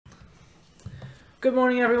Good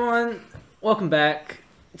morning, everyone. Welcome back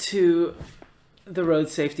to the Road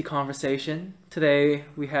Safety Conversation. Today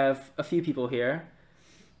we have a few people here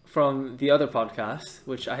from the other podcast,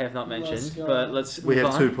 which I have not mentioned, but let's We move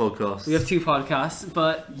have on. two podcasts. We have two podcasts,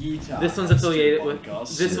 but Yeeta this one's has affiliated two with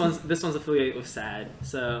podcasts. this one's affiliated with SAD.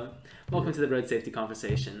 So, welcome to the Road Safety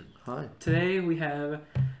Conversation. Hi. Today we have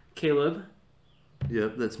Caleb,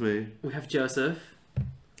 Yep, that's me. we have Joseph,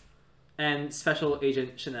 and Special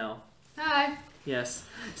Agent Chanel. Hi. Yes.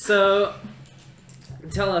 So,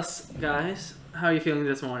 tell us, guys, how are you feeling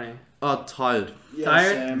this morning? Tired. Yeah,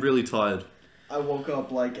 Tired? Sam. Really tired. I woke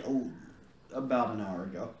up like about an hour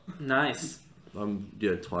ago. Nice. I'm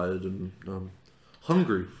tired and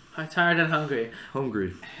hungry. I'm tired and hungry.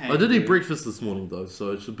 Hungry. I did eat breakfast this morning though,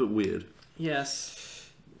 so it's a bit weird. Yes.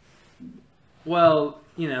 Well,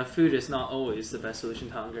 food is not always the best solution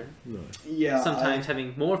to hunger. No. Yeah. Sometimes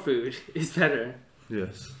having more food is better.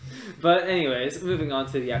 Yes. But anyways, moving on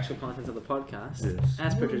to the actual content of the podcast. Yes.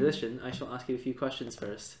 As per tradition, I shall ask you a few questions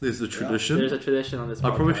first. There's a tradition. There's a tradition on this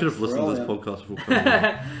podcast. I probably should have listened to this Brilliant. podcast before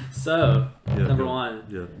coming. So, Yeah, number go. one,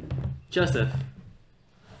 Yeah. Joseph,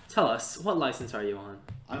 tell us, what license are you on?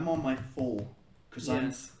 I'm on my full because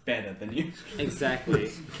I'm better than you. Exactly.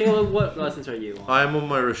 Caleb, what license are you on? I am on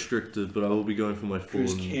my restricted, but I will be going for my full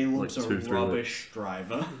Because in Caleb's like a 2-3 weeks. rubbish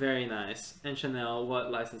driver. Very nice. And Chanel, what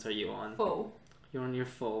license are you on? Full. You're on your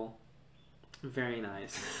full. Very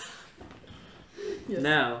nice. Yes.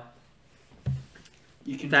 Now,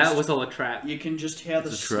 You can that just, was all a trap. You can just hear the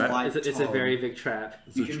It's a trap? slight It's a tone. very big trap. You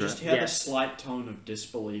It's a can trap. just hear Yes. the slight tone of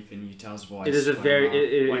disbelief in Utah's voice. It is a when,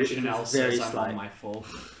 very- it when is Chanel very says I'm slight. on my full.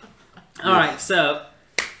 Alright, so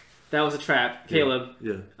that was a trap. Yeah. Caleb,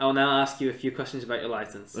 Yeah. I will now ask you a few questions about your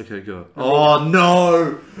license. Okay, go. Oh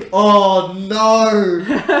no! Oh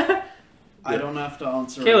no! I don't have to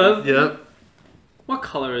answer. Caleb? Yep. What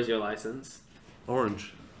color is your license?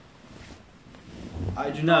 Orange. I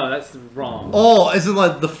do No, not. that's wrong. Oh, isn't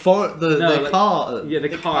like the phone, No, the like- car? Yeah, the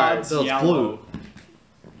The card. card's No, it's yellow. blue.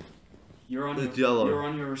 You're on It's your, yellow. You're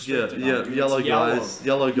on your Yeah, restricted. yeah, aren't you? yellow It's guys,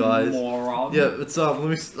 yellow guys. Moron. Yeah, it's let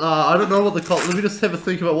me. I don't know what the color. Let me just have a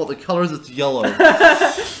think about what the color is. It's yellow.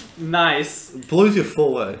 Nice. Blue's your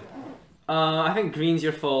full way. I think green's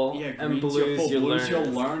your full, Yeah, and green's blue's your blue's your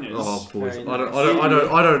learners. learners. Oh boys, Very I don't,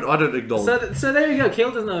 nice. I don't acknowledge. So there you go.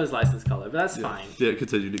 Caleb doesn't know his license color, but that's yeah. fine. Yeah,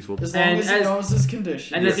 continue next one. As long And as he as- knows his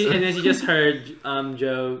condition. And as you just heard,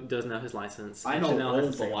 Joe does know his license. I and know Chanel has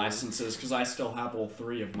all the same one. licenses because I still have all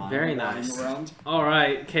three of mine. Very lying nice. Around. All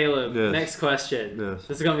right, Caleb. Yes. Next question. Yes,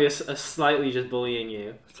 This is gonna be a slightly just bullying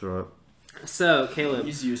you. it's alright. So, Caleb,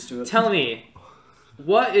 He's used to it. tell me,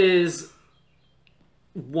 what is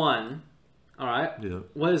one? All right. Yeah,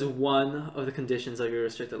 What is one of the conditions of your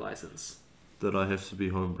restricted license? that I have to be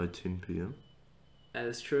home by 10 p.m. That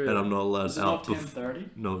is true. and I'm not allowed Is it out. not 10:30?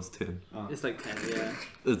 No, it's 10. Oh. It's like 10, yeah.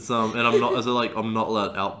 It's and I'm not. Is it like I'm not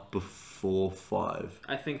allowed out before 5?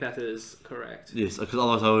 I think that is correct. Yes, because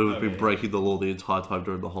otherwise I would have been Okay. breaking the law the entire time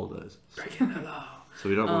during the holidays. Breaking the law. So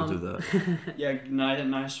we don't want to do that. Yeah,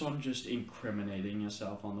 nice one. Just incriminating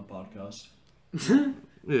yourself on the podcast.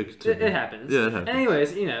 Yeah, continue. It happens. Yeah, it happens.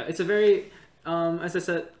 Anyways, it's a very, as I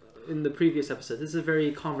said in the previous episode, this is a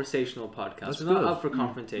very conversational podcast. That's We're not good. up for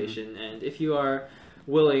confrontation, and if you are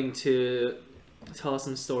willing to tell us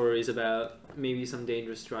some stories about maybe some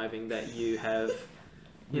dangerous driving that you have,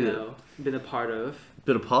 been a part of,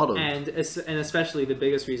 Been a part of. and especially the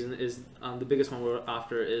biggest reason is the biggest one we're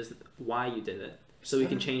after is why you did it, so we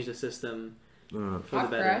can change the system Alright. for the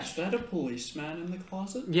I've better. crashed. Is that a policeman in the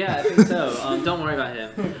closet? Yeah, I think so. Don't worry about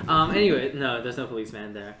him. Anyway, no, there's no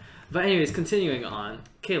policeman there. But anyways, continuing on,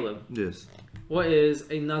 Caleb, Yes. what is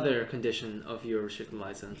another condition of your restricted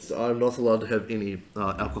license? I'm not allowed to have any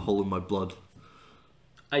alcohol in my blood.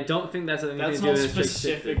 I don't think that's anything That's to do not with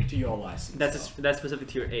specific to your license. That's specific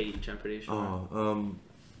to your age. I'm pretty sure.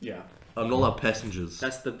 yeah. I'm not allowed passengers.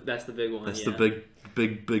 That's the big one. That's yeah. the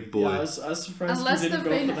big boy. Yeah, I was surprised Unless you they've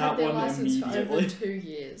didn't go for had that their one license for over immediately. 2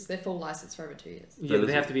 years. Their full license for over 2 years. Yeah, That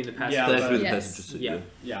they is- have to be in the passenger. Yeah, They have to be the Yes. passenger seat. Yeah.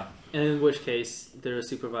 Yeah, And in which case, they're a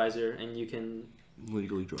supervisor, and you can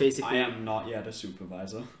Legally drive. basically I am not yet a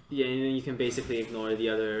supervisor. yeah, and then you can basically ignore the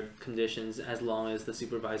other conditions as long as the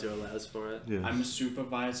supervisor allows for it. Yeah. I'm a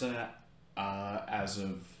supervisor as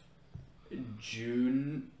of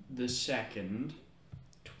June the 2nd,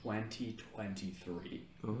 2023.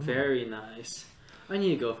 Oh. Very nice. I need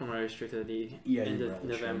to go for my restricted at the Yeah, end you of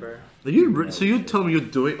really November. Are you so you're telling me you're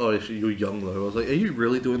doing? Oh, actually, you're young though. I was like, are you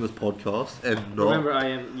really doing this podcast and not Remember, I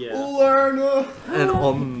am. Yeah. Learner! and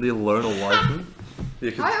on the learner license?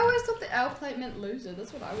 Yeah, I always thought the L plate meant loser.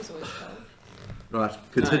 That's what I was always told. right.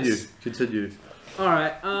 Continue. Nice. Continue. All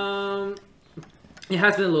right. It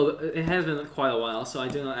has been a little. It has been quite a while, so I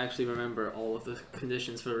do not actually remember all of the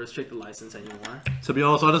conditions for a restricted license anymore. To be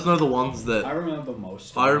honest, I just know the ones that I remember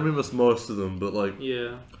most. I remember most of them, but like,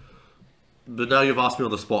 Yeah. but now you've asked me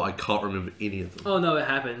on the spot, I can't remember any of them. Oh no, it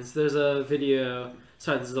happens. There's a video.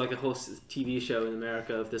 Sorry, this is like a whole TV show in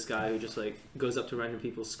America of this guy who just like goes up to random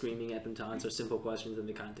people screaming at them to answer simple questions and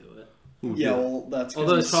they can't do it. Ooh, Yeah, well, that's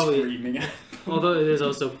Although because it's he's probably- screaming at Although there's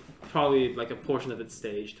also probably like a portion of it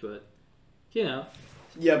staged, but you know.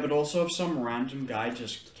 Yeah, but also if some random guy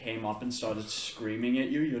just came up and started screaming at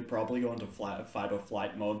you, you'd probably go into fight or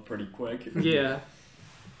flight mode pretty quick. Yeah.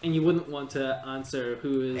 And you wouldn't want to answer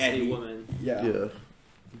who is Any. a woman. Yeah. Yeah.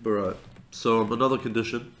 But right. So another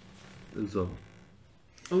condition is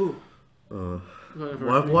Ooh.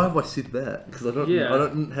 why have I said that? Because I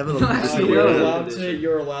don't have it on No, the actually, condition. yeah.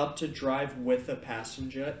 You're allowed to drive with a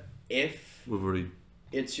passenger if We've already.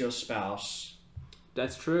 it's your spouse.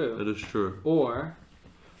 That's true. That is true. Or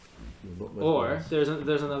there's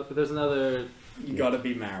another. You gotta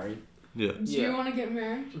be married. Yeah. Do Yeah. you want to get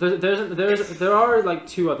married? There are like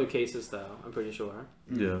 2 other cases though. I'm pretty sure.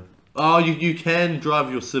 Yeah. Oh, you can drive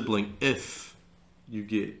your sibling if you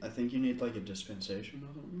get. I think you need like a dispensation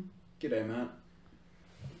or something. G'day, Matt.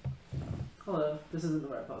 Hello. This isn't the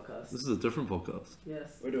right podcast. This is a different podcast.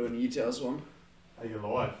 Yes. We're doing E-Tales one. Are you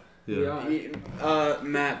live? We Yeah. are.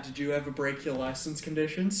 Matt, did you ever break your license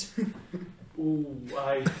conditions? Ooh,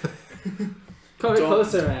 Come Don't-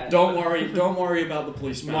 closer, man. Don't worry about the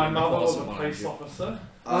policeman. my in the mother was closet a behind police you. officer,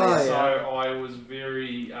 Oh, so yeah. I was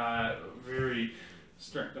very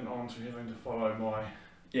strict and on to having to follow my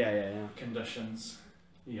Yeah. conditions.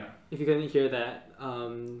 Yeah. If you couldn't hear that,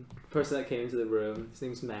 person that came into the room, his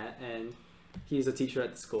name's Matt, and he's a teacher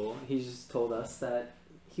at the school. He just told us that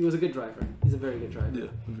he was a good driver. He's a very good driver. Yeah.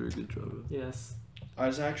 A very good driver. Yes. I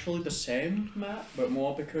was actually the same, Matt, but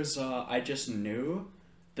more because I just knew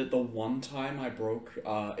that the one time I broke,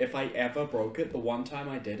 if I ever broke it, the one time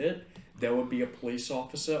I did it, there would be a police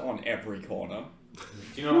officer on every corner.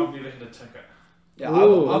 Do you know I've never had a ticket? Yeah,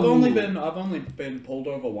 Ooh. I've only been pulled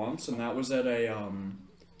over once, and that was at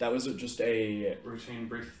just a Routine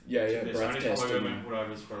breath. yeah That's the breath only time I've ever testing. been pulled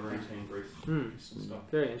over is for routine breath Hmm. tests and stuff.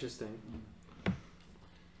 Very interesting.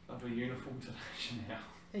 I have a uniform today now.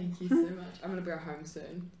 Thank you so much. I'm gonna go home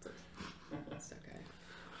soon. It's okay.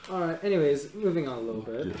 Alright, anyways, moving on a little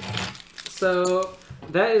bit. Yeah. So,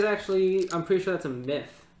 that is actually, I'm pretty sure that's a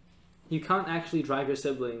myth. You can't actually drive your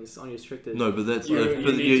siblings on restricted. No, but that's You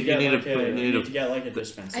but need you to get need like to a you need you need to to get like a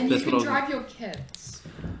dispensation. And you That's can what I was- drive your kids.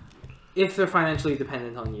 If they're financially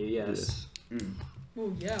dependent on you, yes. Yes. Mm.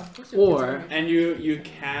 Well, yeah, of course. Or- And you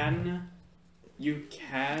can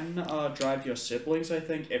drive your siblings, I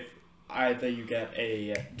think, if either you get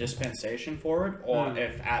a dispensation for it or Hmm.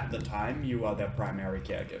 if at the time you are their primary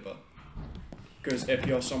caregiver. Because if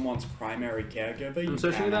you're someone's primary caregiver, you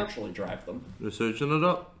searching can it up. actually drive them. You're searching it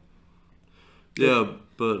up. Yeah,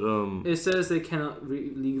 but It says they cannot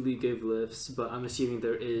legally give lifts, but I'm assuming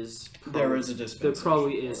there is. There is a There dispensation.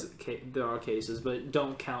 probably for is. There are cases, but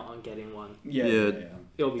don't count on getting one. it. Yeah. Yeah.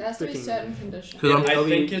 It'll be There has to be freaking. certain conditions. 'Cause Yeah, I'm- I It'll be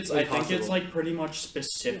think it's impossible. like pretty much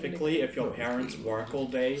specifically if your parents work all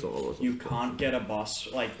day, So I wasn't- you can't get a bus.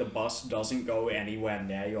 Like the bus doesn't go anywhere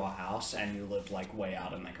near your house, and you live like way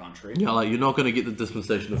out in the country. Yeah, like you're not gonna get the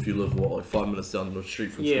dispensation if you live like 5 minutes down the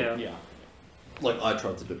street from Yeah. Yeah. school. Like I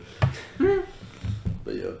tried to do.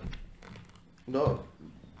 But yeah. No.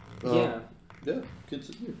 Yeah. Yeah. Kids.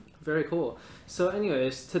 Yeah. Very cool. So,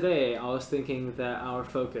 anyways, today I was thinking that our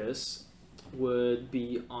focus would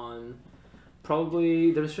be on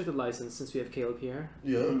probably the restricted license since we have Caleb here.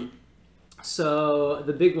 Yeah. So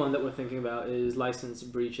the big one that we're thinking about is license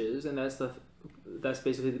breaches, and that's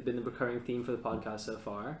basically been the recurring theme for the podcast so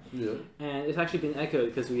far. Yeah. And it's actually been echoed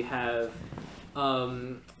because we have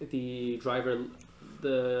the driver,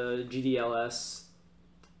 the GDLS,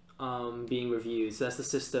 being reviewed. So that's the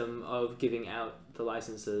system of giving out the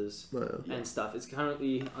licenses Yeah. and stuff. It's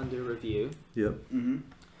currently under review. Yeah. Mm-hmm.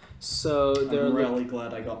 So they're I'm really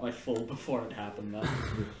glad I got my full before it happened. Though.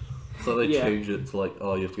 So they Yeah. changed it to like,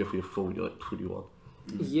 oh, you have to go for your full, you're like 21.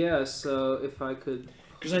 yeah. So if I could,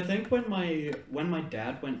 Because I think when my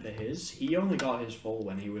dad went for his, he only got his full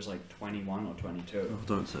when he was like 21 or 22. Oh,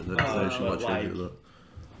 don't say that. 'Cause they actually but might change it. like-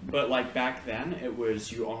 But like back then, it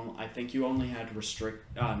was I think you only had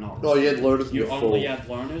not. Oh, you had learners and You your only full. had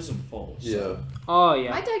learners and fulls. Yeah. oh My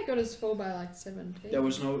yeah, dad got his full by like 17. There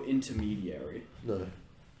was no intermediary. No.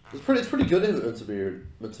 It's pretty good in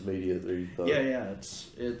intermediate though. Yeah.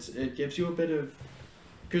 It gives you a bit of,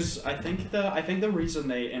 because I think the reason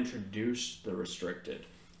they introduced the restricted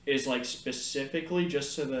is like specifically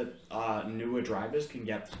just so that newer drivers can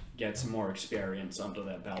get some more experience under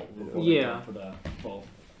their belt before they Yeah. go for the full.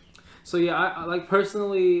 So yeah, I like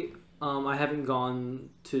personally, I haven't gone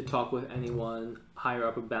to talk with anyone higher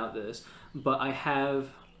up about this, but I have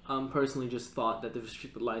personally just thought that the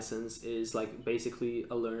restricted license is like basically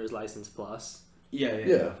a learner's license plus. Yeah.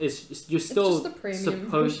 You're still it's just the premium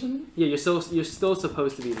supposed. version. Yeah, you're still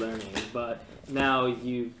supposed to be learning, but now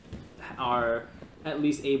you are at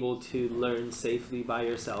least able to learn safely by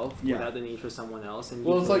yourself Yeah. without the need for someone else, and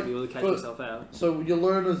Well, you it's will like- be able to catch but- yourself out. So your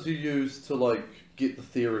learners you use to like get the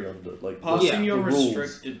theory under it, like Passing Yeah. your the rules.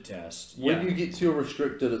 restricted test. When you get to your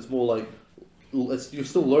restricted, it's more like you're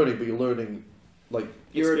still learning, but you're learning like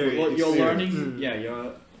You're Experience. learning. Mm.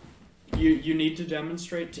 Yeah, you need to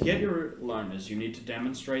demonstrate to get your learners. You need to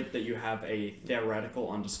demonstrate that you have a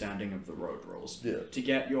theoretical understanding of the road rules. yeah. To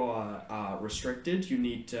get your restricted, you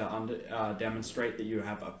need to demonstrate that you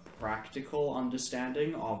have a practical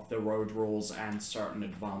understanding of the road rules and certain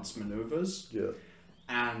advanced maneuvers. Yeah.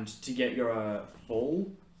 And to get your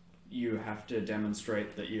full, you have to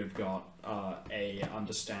demonstrate that you've got a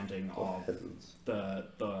understanding of Hazards. the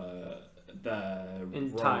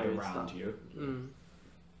Entire road around stuff. you. Mm.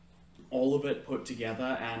 All of it put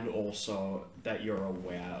together, and also that you're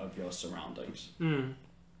aware of your surroundings. Mm.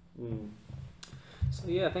 Mm. So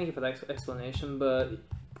yeah, thank you for that explanation. But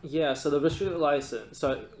yeah, so the restricted license.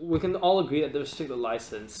 So we can all agree that the restricted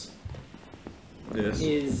license Yes.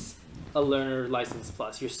 is a learner license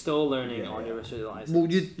plus. You're still learning Yeah, on yeah. your restricted license. Well,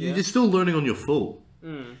 Yeah? you're still learning on your full.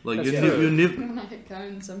 Mm. Like That's you're, true. you're never. When I hit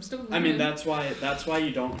cones, I'm still I mean, learning. that's why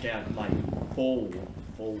you don't get like full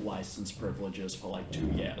license privileges for like 2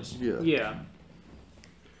 years. Yeah. Yeah.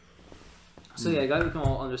 So yeah, guys, we can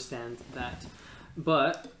all understand that,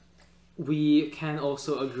 but we can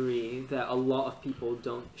also agree that a lot of people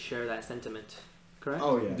don't share that sentiment. Correct?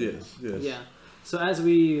 Oh yeah. Yes. Yes. Yeah. So as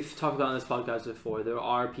we've talked about on this podcast before, there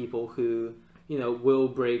are people who, you know, will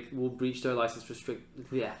breach their license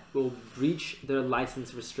will breach their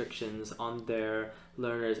license restrictions on their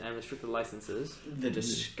learners and restricted licenses. The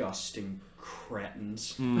disgusting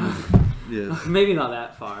cretins. Mm. Yes. Maybe not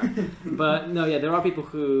that far, but no, yeah, there are people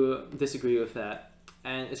who disagree with that,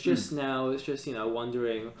 and it's just you know,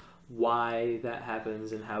 wondering why that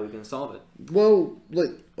happens and how we can solve it. Well,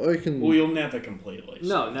 like I can. Well, you'll never completely.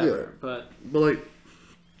 No, never. Yeah. But like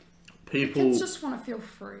people. Kids just want to feel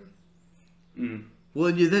free. Mm. Well,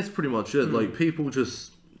 yeah, that's pretty much it. Like people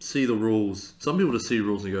just see the rules. Some people just see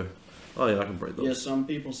rules and go, "Oh yeah, I can break those." Yeah, some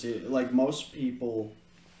people see it. Like most people,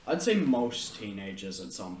 I'd say most teenagers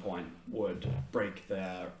at some point would break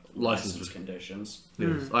their License license conditions.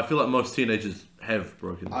 Yes. I feel like most teenagers have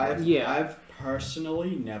broken. I've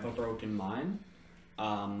personally never broken mine.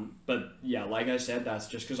 But yeah, like I said, that's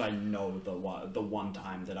just because I know the one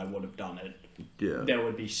time that I would have done it, Yeah. there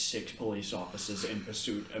would be 6 police officers in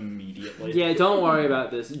pursuit immediately. yeah, don't worry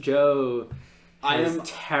about this. Joe I has am.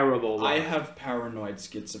 terrible luck. I have paranoid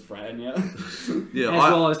schizophrenia. Yeah.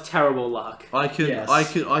 as well as terrible luck. I can. Yes.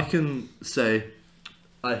 I can say,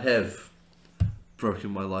 I have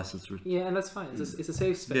broken my license. Yeah, and that's fine. It's a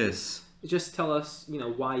safe space. Yes. Just tell us, you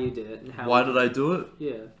know, why you did it and how. Why did I do it?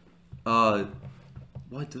 Yeah.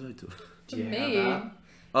 Why did I do it? Do you Me? have that?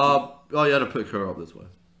 Oh, you had to pick her up this way.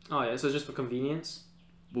 Oh yeah. So it's just for convenience.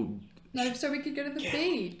 Well, No, so we could go to the Yeah.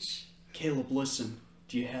 beach. Caleb, listen.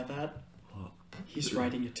 Do you have that? What? He's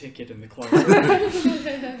writing a ticket in the closet.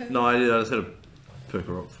 no, I just had to pick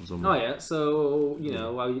her up from somewhere. Oh yeah. So you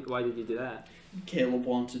know, why did you do that? Caleb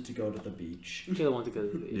wanted to go to the beach. Kayla wanted to go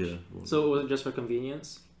to the beach. Yeah. well, So was it just for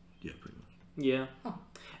convenience? yeah, pretty much. Yeah. Oh.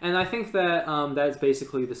 And I think that that's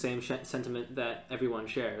basically the same sentiment that everyone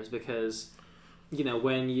shares because, you know,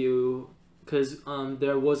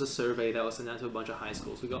 there was a survey that was sent out to a bunch of high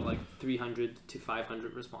schools. We got like 300 to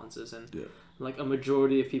 500 responses, and Yeah. like a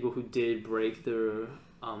majority of people who did break their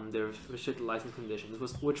restricted license conditions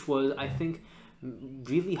which was I think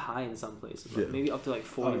really high in some places, like Yeah. maybe up to like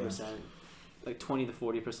 40%, like 20 to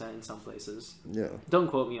 40% in some places. Yeah. Don't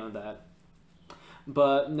quote me on that.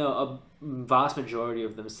 But no, a vast majority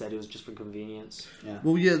of them said it was just for convenience. Yeah.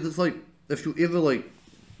 Well, yeah, that's like if you ever like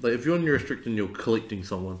if you're on your restrict and you're collecting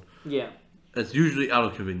someone, Yeah. it's usually out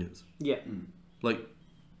of convenience. Yeah. Like,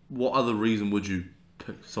 what other reason would you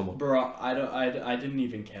pick someone? Bro, I didn't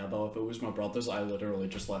even care though. If it was my brothers, I literally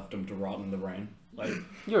just left them to rot in the rain. Like,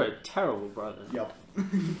 You're a terrible brother. yep.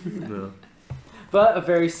 Yeah. But a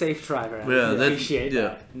very safe driver. and Yeah, I that's appreciate yeah.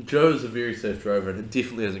 that. Joe's a very safe driver and it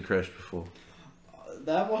definitely hasn't crashed before.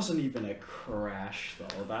 That wasn't even a crash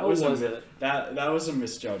though. That What was was a it? that was a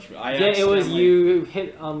misjudgment. I Yeah, it was accidentally- you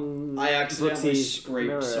hit I accidentally Brooksie's scraped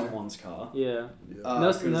mirror. someone's car. Yeah. Yeah. No,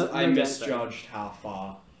 Because no I dent, misjudged how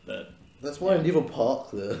far that. That's why I never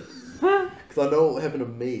park there. Because I know what happened to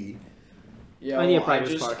me. Yeah, I need a well, private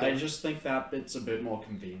just parking. I just think that bit's a bit more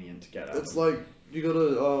convenient to get out. It's of. like, you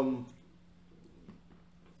gotta,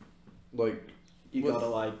 like, You with- gotta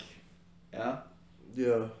like, yeah,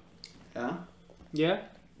 yeah. yeah, Yeah.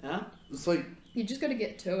 yeah. It's like, You just gotta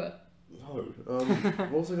get to it. no.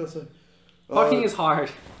 What was I gonna say? Parking is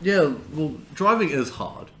hard. Yeah, well, driving is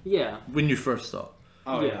hard Yeah. when you first start.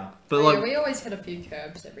 Oh Yeah. yeah. But Oh, like, yeah, we always hit a few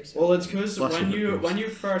curbs every so Well, it's because Bless when you, Nicholas. when you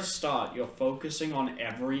first start, you're focusing on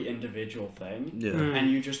every individual thing, yeah. Mm. and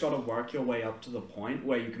you just gotta work your way up to the point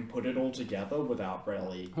where you can put it all together without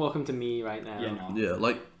really, Welcome to me right now. you know. Yeah,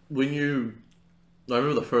 like, when you... I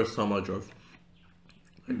remember the first time I drove.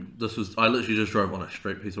 Like, I literally just drove on a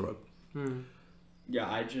straight piece of road. Hmm. Yeah,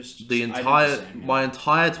 I just The I did entire... same, yeah. My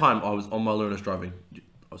entire time I was on my learner's driving, I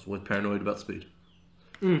was always paranoid about speed.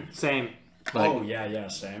 Same. Like, Oh yeah,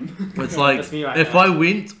 same. it's like, That's me right if now. I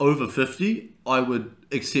went over 50, I would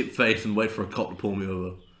accept fate and wait for a cop to pull me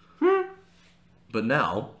over. But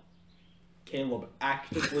now, Caleb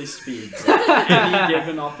actively speeds at any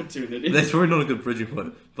given opportunity. that's probably not a good bridging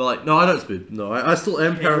point. But like, no, I don't speed. No, I still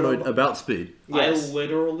am paranoid Caleb- about speed. Yes. I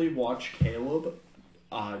literally watch Caleb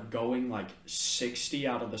going like 60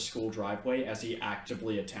 out of the school driveway as he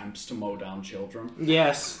actively attempts to mow down children.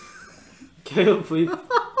 Yes. Caleb, please.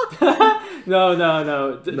 no.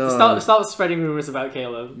 No. Stop spreading rumors about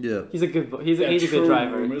Caleb. Yeah. He's a good. He's a They're good true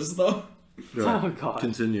driver. rumors, though. Right. Oh god.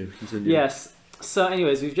 Continue. Yes. So,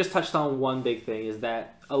 anyways, we've just touched on one big thing: is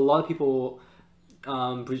that a lot of people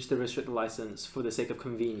breach the restricted license for the sake of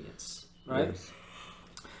convenience, right? Yes.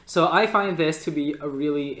 So I find this to be a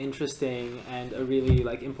really interesting and a really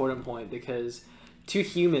important point because to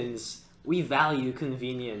humans we value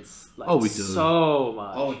convenience Oh, we do. so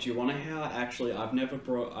much. Oh, do you want to hear? Actually, I've never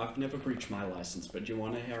breached my license, but do you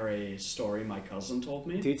want to hear a story my cousin told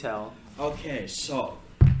me? Do tell Okay, so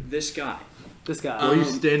this guy. this guy. Are you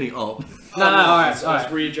standing up? No, I was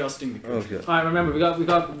alright. readjusting the cushion. Okay. All right, remember we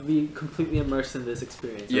got to be completely immersed in this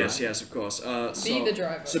experience. Yes, alright? yes, of course. Be the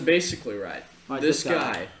driver. So basically, right, Alright, this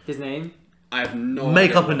guy, His name? I have no Make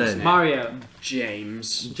idea up a what his name. Mario.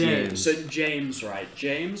 James. James. So James, right?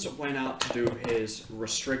 James went out to do his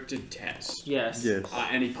restricted test, Yes. Yes.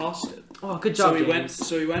 and he passed it. Oh, good job, So he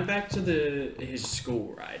James. went back to his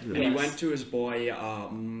school, right? And he Yes. went to his boy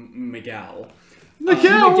Miguel.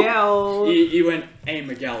 Miguel. He went, "Hey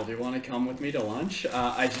Miguel, do you want to come with me to lunch?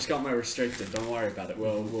 I just got my restricted. Don't worry about it.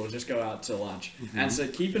 We'll just go out to lunch." And so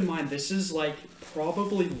keep in mind, this is like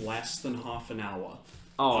probably less than half an hour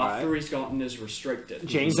All after right. he's gotten his restricted.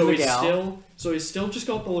 James so and he's Miguel. still just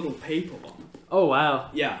got the little paper on him. Oh wow.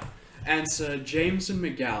 Yeah. And so James and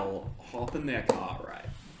Miguel hop in their car, right?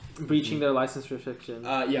 Breaching their license restriction.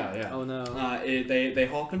 Yeah. Oh no. They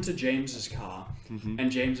hop into James's car,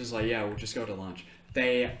 and James is like, "Yeah, we'll just go to lunch."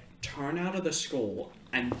 They turn out of the school,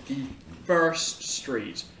 and the first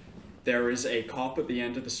street, there is a cop at the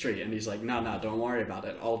end of the street, and he's like, "No, don't worry about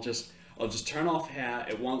it. I'll just turn off here.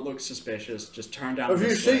 It won't look suspicious. Just turn down." If you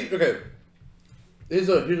this way." see, okay, here's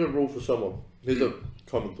a rule for someone. Here's a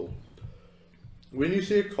common rule. When you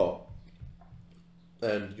see a cop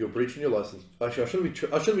and you're breaching your license, actually, I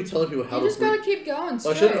shouldn't be telling people how You to. just gotta keep going I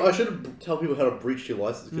straight. shouldn't tell people how to breach your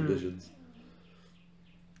license conditions.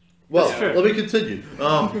 Well, That's true. let me continue.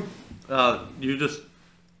 You just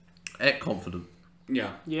act confident.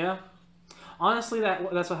 Yeah. Yeah. Honestly,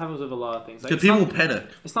 that's what happens with a lot of things. Like, Because it's people not- panic.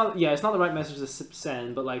 It's not the right message to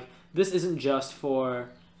send, but this isn't just for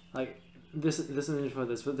this isn't for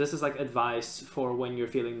this, but this is advice for when you're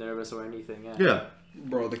feeling nervous or anything. Yeah. Yeah.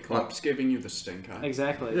 Bro, the cop's giving you the stink eye.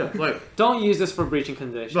 Exactly. Yeah. Like, Don't use this for breaching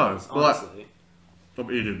conditions. No, but- honestly. I'm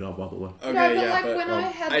eating now, by the way. Okay, No, but yeah, when I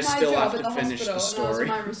had I my still job have at the to finish hospital the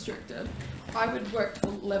and I was story. my restricted, I would work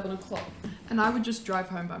till 11 o'clock and I would just drive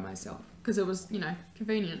home by myself because it was,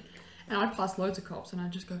 convenient. And I'd pass loads of cops and I'd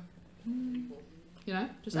just go,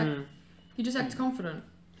 just act, you just act confident.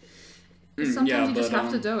 'Cause sometimes yeah, you just but,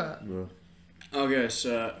 have to do it. Yeah. Okay,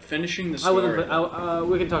 so finishing the I story. wouldn't.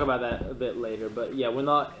 We can talk about that a bit later, but yeah, we're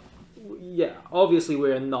not. Yeah, obviously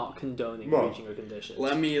we're not condoning No. breaching your conditions.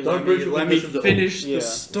 Let me breach your conditions at all. finish Yeah. the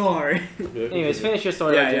story. Anyways, finish your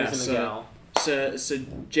story about James and Miguel. So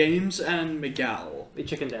James and Miguel, They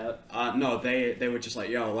chickened out. no, they were just like,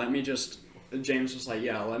 yo, let me just. James was like,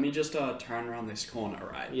 yeah, let me just turn around this corner,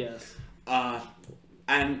 right? Yes.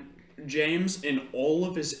 And James, in all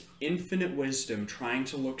of his infinite wisdom, trying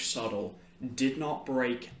to look subtle, did not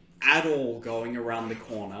brake at all going around the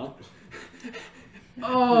corner.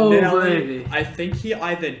 Oh, baby. I think he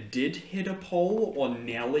either did hit a pole or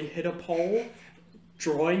nearly hit a pole.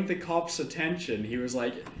 Drawing the cops' attention, he was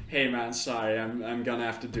like, "Hey man, sorry, I'm gonna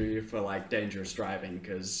have to do you for like dangerous driving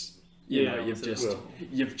because you know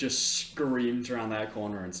you've just screamed around that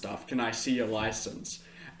corner and stuff. Can I see your license?"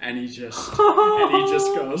 And he just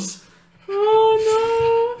goes,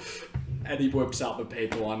 "Oh no!" And he whips out the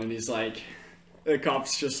paper one, and he's like, the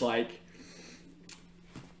cop's just like,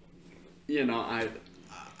 you know,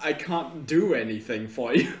 I can't do anything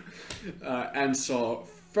for you. And so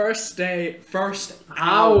first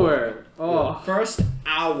hour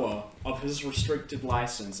of his restricted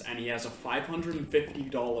license, and he has a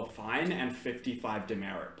 $550 fine and 55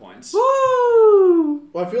 demerit points. Woo!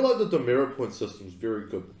 I feel like the demerit point system is very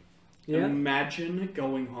good. Yeah. Imagine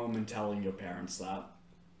going home and telling your parents that.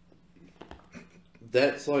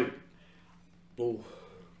 That's like, oh,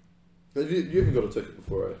 you haven't got a ticket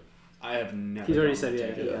before, eh? I have never. He's already gotten said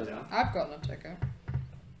a ticket. yeah. I've gotten a ticket.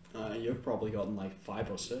 You've probably gotten like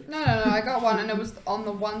 5 or 6. No, I got one, and it was on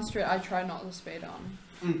the one street I tried not to speed on.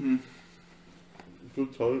 Mm-hmm.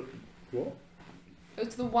 Good time. What?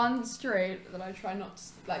 It's the one street that I try not to,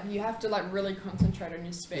 like, you have to like really concentrate on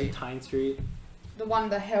your speed. Tyne Street.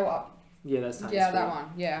 The hill up. Yeah, that's Tyne Street. Yeah, that one.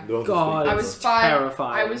 Yeah. God, I was 5.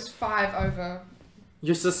 terrifying. I was 5 over.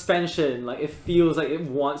 Your suspension, like, it feels like it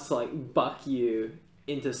wants to like buck you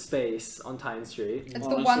into space on Tyne Street. It's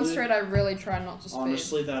the one street I really try not to speed.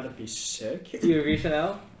 Honestly, that'd be sick. Do you agree,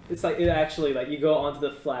 Chanel? It's like it actually like you go onto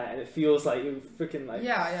the flat and it feels like you're freaking like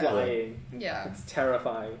flying. Yeah. It's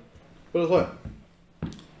terrifying. But it's like,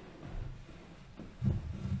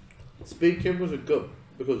 speed cameras are good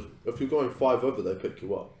because if you're going 5 over, they pick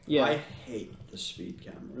you up. Yeah. I hate the speed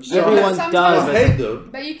cameras. Yeah. Everyone Sometimes- does. I hate them.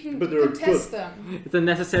 But you can But they're contest good. them. It's a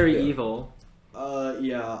necessary Yeah. evil.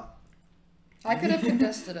 Yeah. I could have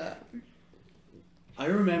contested it. I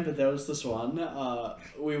remember there was this one,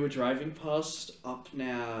 we were driving past up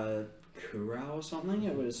near Curragh or something.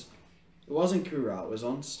 It wasn't Curragh, it was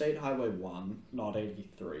on State Highway 1, not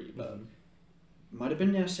 83, but it might have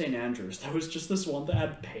been near St. Andrews. There was just this one that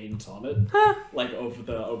had paint on it, like over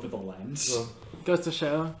the lens. No. Goes to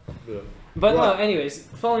show. Yeah. But no, Right. anyways,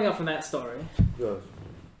 following up from that story. Yeah.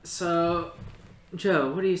 So,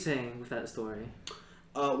 Joe, what are you saying with that story?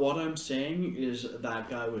 What I'm saying is that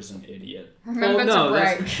guy was an idiot. Remember no,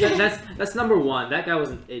 to brake. that's number one. That guy was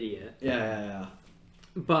an idiot. Yeah.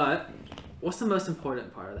 But what's the most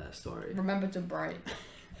important part of that story? Remember to brake.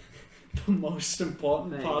 The most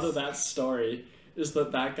important part of that story is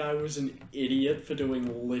that guy was an idiot for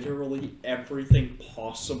doing literally everything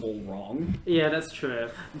possible wrong. Yeah, that's true.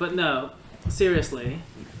 But no, seriously,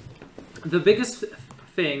 the biggest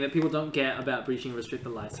thing that people don't get about breaching a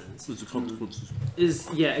restricted license There's the consequences. is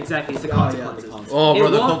exactly, it's the Oh, yeah, the consequences. consequences. Oh, It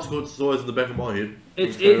bro, the won't- consequences is always in the back of my head.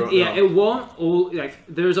 It it won't all like.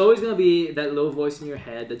 There's always gonna be that little voice in your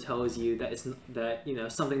head that tells you that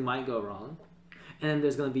something might go wrong, and then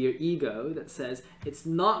there's gonna be your ego that says it's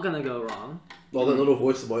not gonna go wrong. Oh, that little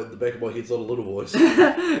voice in the back of my head's not a little voice.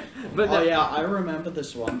 But Oh yeah, I remember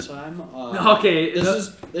this one time. Okay, this no-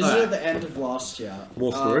 is alright. at the end of last year.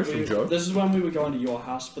 More stories from Joe? This is when we were going to your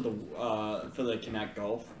house for the Connect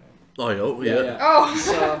Golf. I know, yeah. Oh,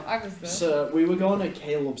 So- I was there. So we were going to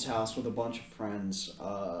Caleb's house with a bunch of friends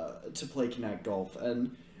to play Connect Golf,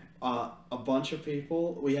 and a bunch of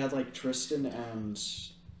people. We had like Tristan and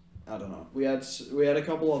I don't know. We had a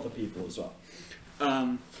couple other people as well,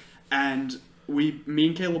 and me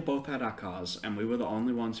and Caleb both had our cars, and we were the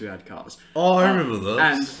only ones who had cars. Oh, I remember this.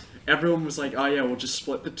 And everyone was like, "Oh yeah, we'll just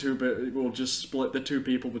split the two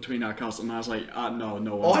people between our cars." And I was like, "No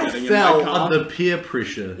one's I getting fell in my car." under peer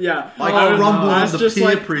pressure. Yeah, I crumbled I was under just peer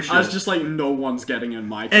like, pressure. I was just like, "No one's getting in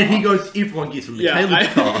my car." And he goes, everyone gets in the Yeah,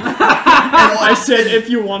 Caleb's car. I said, "If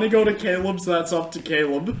you want to go to Caleb's, that's up to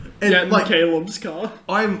Caleb. And, Get in like- Caleb's car."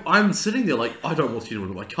 I'm sitting there like, I don't want you to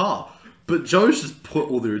into my car. But Joe's just put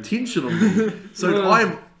all their attention on me. So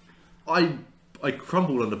I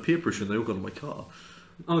crumbled under peer pressure and they all got in my car.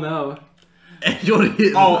 oh no, And you're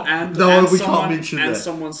here. Oh, and no, and we someone, can't mention and that.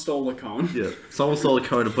 someone stole a cone. Yeah, someone stole a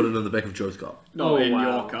cone and put it in the back of Joe's car. No, Oh, in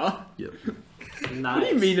wow. your car. Yeah. nice. What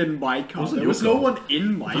do you mean in my car? Wasn't There your was no car. one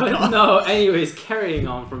in my But car. no, anyways, carrying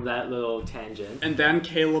on from that little tangent. And then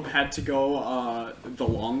Caleb had to go the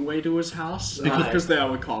long way to his house Because- because there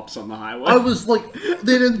were cops on the highway. I was like,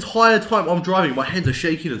 that entire time I'm driving, my hands are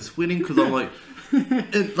shaking and sweating because I'm like,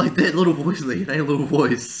 and, like that little voice in there, that little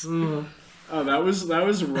voice. Oh, that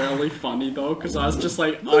was really funny though, because I was just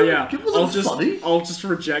like, oh yeah, it wasn't funny. I'll just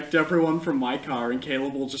reject everyone from my car, and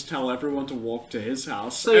Caleb will just tell everyone to walk to his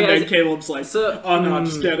house, So, and yeah, then Caleb's like, oh no,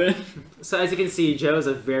 just get in. So as you can see, Joe's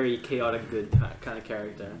a very chaotic good kind of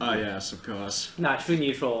character. Oh yes, of course. Not true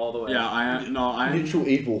neutral all the way. Yeah, I'm Neutral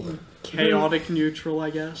evil. chaotic neutral, I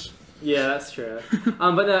guess. Yeah, that's true.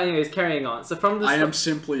 But no, anyways, carrying on. So from the I am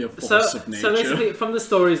simply a force so of nature. so basically from the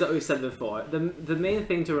stories that we've said before, the main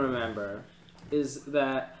thing to remember is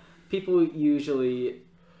that people usually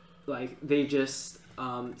they just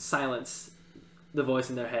silence the voice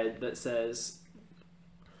in their head that says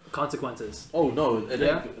consequences. Oh no, it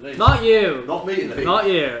Yeah? ain't. Not you. Not me. It ain't. Not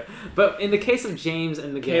you. But in the case of James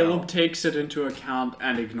and Miguel, Caleb takes it into account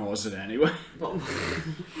and ignores it anyway.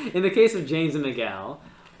 in the case of James and Miguel,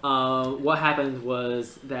 what happened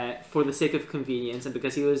was that for the sake of convenience and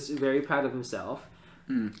because he was very proud of himself,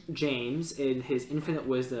 James, in his infinite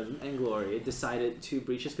wisdom and glory, decided to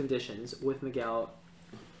breach his conditions with Miguel.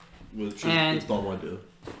 Which And- is not my idea.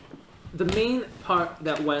 The main part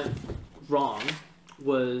that went wrong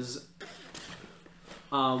was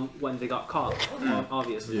when they got caught,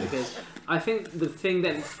 obviously, Yeah. because I think the thing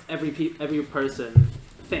that every person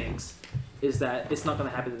thinks is that it's not going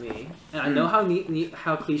to happen to me, and I know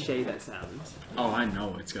how cliche that sounds. Oh, I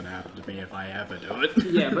know it's gonna happen to me if I ever do it.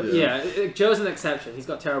 Yeah, but Joe's an exception. He's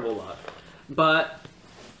got terrible luck, but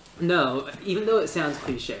no, even though it sounds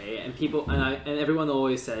cliche, and people and everyone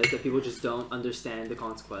always says that people just don't understand the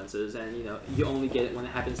consequences, and you only get it when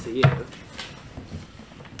it happens to you.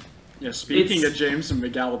 Yeah, speaking It's- of James and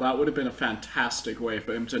Miguel, that would have been a fantastic way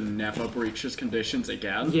for him to never breach his conditions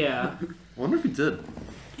again. Yeah, I wonder if he did.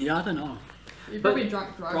 Yeah, I don't know. You're But- probably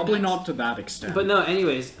drunk driving. Probably not to that extent. but no.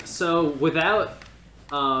 Anyways, so without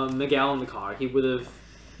Miguel in the car, he would have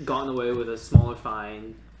gotten away with a smaller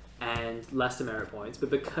fine and less demerit points. But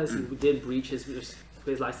because he did breach his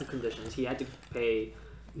license conditions, he had to pay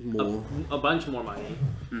More. a bunch more money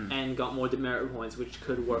and got more demerit points, which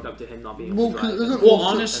could work up to him not being Well, able to 'cause drive. isn't Well,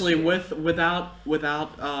 also- honestly,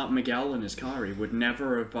 without Miguel in his car, he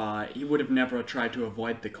would have never tried to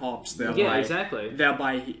avoid the cops. Thereby, Yeah, exactly.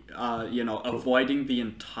 Thereby, avoiding the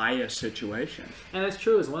entire situation. And that's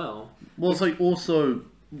true as well. Well, it's like also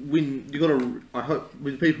when you gotta. I hope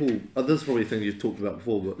when people. This is probably a thing you've talked about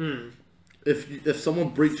before, but if someone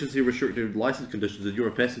breaches the restricted license conditions and you're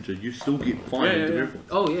a passenger, you still get fined. Yeah, and yeah, demerit yeah. points.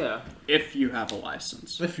 Oh yeah. If you have a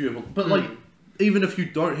license. If you, but even if you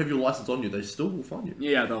don't have your license on you, they still will fine you.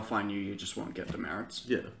 Yeah, they'll fine you. You just won't get demerits.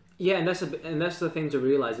 Yeah. Yeah, and that's the thing to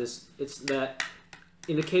realize is it's that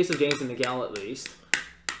in the case of James and Miguel at least,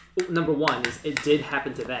 number one is it did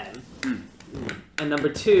happen to them, and number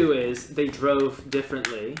two is they drove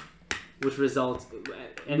differently, which results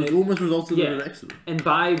and it almost resulted in yeah. an accident. and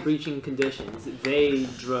by breaching conditions they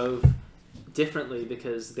drove differently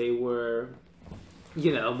because they were,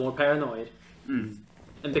 more paranoid, and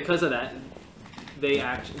because of that,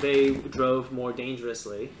 they drove more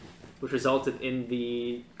dangerously, which resulted in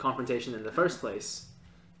the confrontation in the first place.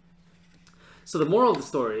 So the moral of the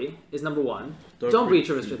story is number one: don't breach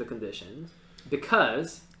your restricted conditions,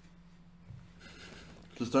 because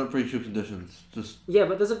Just don't breach your conditions. Just yeah,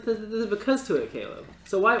 but there's a because to it, Caleb.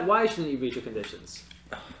 So why shouldn't you breach your conditions?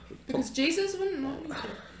 Because Jesus wouldn't want you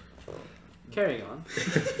to. Carrying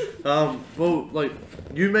on. well, like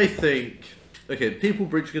you may think, okay, people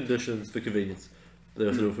breach conditions for convenience. They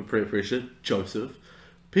also do it for peer pressure. Joseph.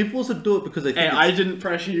 People also do it because they think. Hey, I didn't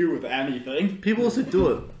pressure you with anything. People also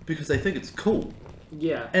do it because they think it's cool,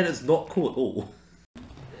 Yeah. and it's not cool at all.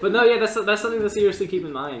 But no, yeah, that's something to seriously keep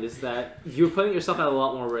in mind is that you're putting yourself at a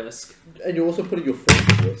lot more risk. And you're also putting your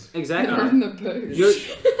friends at risk. You're Exactly. in the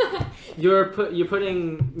booth. You're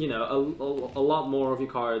putting a lot more of your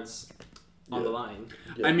cards on the line.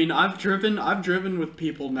 Yeah. I mean, I've driven with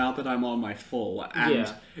people now that I'm on my full,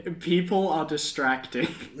 and people are distracting.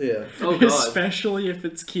 Yeah. Oh god. Especially if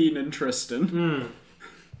it's Keen and Tristan.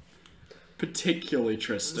 Particularly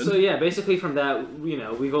Tristan. So yeah, basically from that,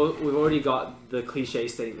 we've already got the cliche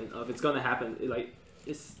statement of it's gonna happen. Like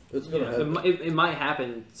it's gonna happen. It might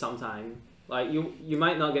happen sometime. Like you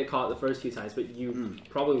might not get caught the first few times, but you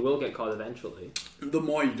probably will get caught eventually. The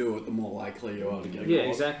more you do it, the more likely you are to get Yeah, caught.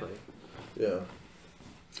 exactly. Yeah.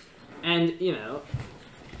 And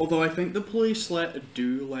Although I think the police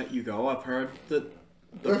do let you go. I've heard that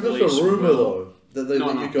the That's police just a rumor, will- though, that they No,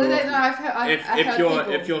 let no. you No, go. no, I've heard,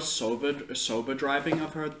 If you're sober driving,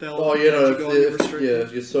 I've heard they'll Oh, let you know, you go unrestricted.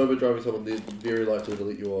 if you're sober driving someone, they're very likely to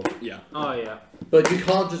let you off. Yeah. oh yeah. But you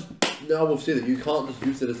can't just. Now we've said that you can't just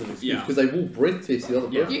use it as an excuse Yeah. because they will breath test the other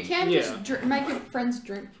Yeah. person. You can Yeah. just make your friends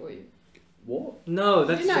drink for you. What? No,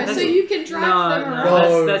 that's so you can drive them no, around.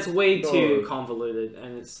 No. that's way too No. convoluted,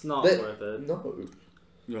 and it's not That- worth it. No.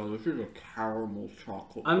 No, this is a caramel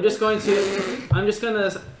chocolate. I'm just gonna say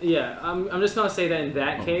that in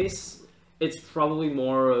that case, it's probably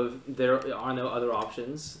more of there are no other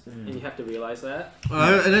options, and you have to realize that.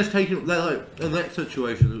 And that's taking that like in that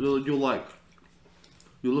situation,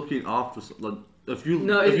 you're looking after like if you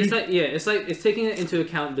No, if it's you, it's taking into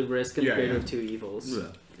account the risk and the Yeah, greater yeah. of two evils. Yeah.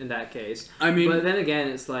 In that case, I mean, but then again,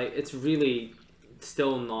 it's really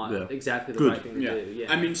still not Yeah. exactly the Good. right thing to yeah. do.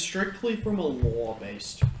 Yeah, I mean, strictly from a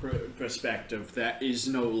law-based perspective, there is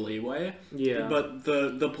no leeway. yeah, But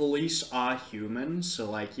the police are human, so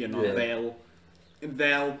like Yeah.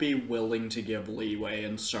 they'll be willing to give leeway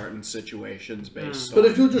in certain situations based but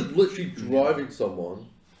on. if you're just literally driving someone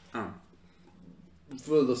Oh.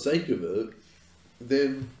 for the sake of it,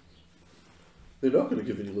 then they're not going to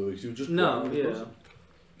give any leeway. 'Cause you're just no, driving yeah. across.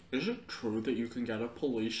 Is it true that you can get a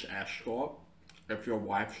police escort if your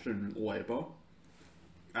wife's in labor,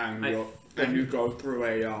 and you go through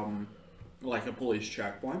a like a police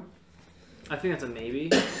checkpoint? I think that's a maybe.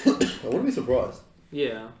 I wouldn't be surprised.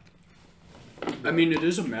 Yeah, I mean, it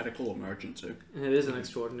is a medical emergency. and it is an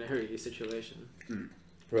extraordinary situation.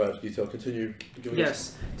 Right, detail. Continue. Giving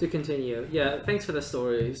Yes, to continue. Yeah, thanks for the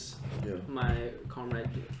stories, Us, yeah. my comrade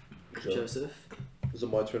Sure. Joseph. Is it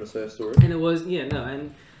my turn to say a story? And it was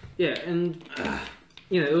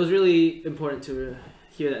it was really important to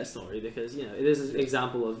hear that story because it is an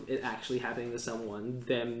example of it actually happening to someone,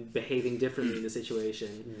 them behaving differently in the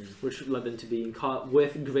situation, which led them to being caught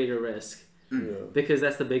with greater risk. Yeah. Because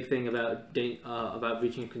that's the big thing about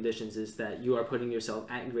breaching conditions is that you are putting yourself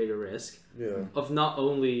at greater risk Yeah. of not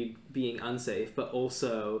only being unsafe but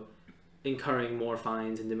also incurring more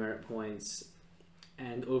fines and demerit points,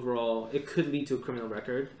 and overall it could lead to a criminal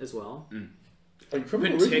record as well. And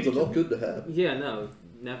criminal records are not good to have. Yeah, no,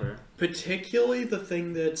 never. Particularly the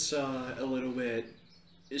thing that's a little bit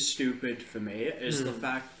stupid for me is the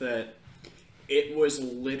fact that it was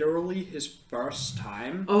literally his first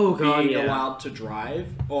time Oh, God, being yeah. allowed to drive,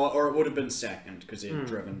 or it would have been second because he had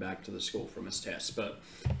driven back to the school from his test. But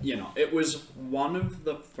it was one of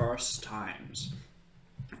the first times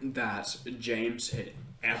that James had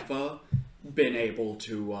ever been able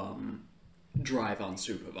to drive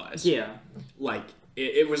unsupervised. Yeah. Like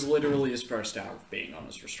it was literally his first hour of being on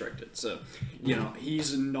his restricted. So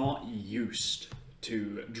he's not used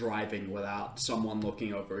to driving without someone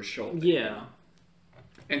looking over his shoulder. Yeah.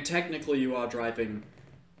 And technically, you are driving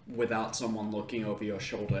without someone looking over your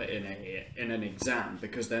shoulder in an exam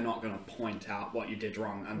because they're not going to point out what you did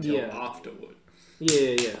wrong until afterward.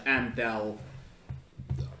 Yeah. And they'll,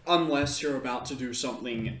 unless you're about to do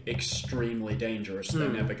something extremely dangerous, they're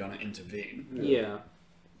never going to intervene. Yeah.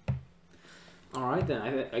 All right,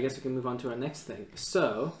 then. I guess we can move on to our next thing.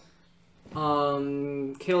 So,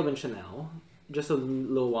 Caleb and Chanel, just a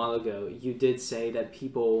little while ago, you did say that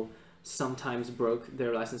people sometimes broke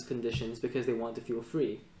their license conditions because they wanted to feel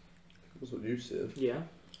free. That's what you said. Yeah.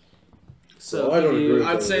 So Well, I don't agree with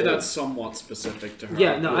I'd that say at all. that's somewhat specific to her.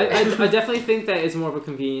 Yeah, no, I definitely think that it's more of a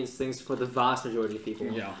convenience thing for the vast majority of people.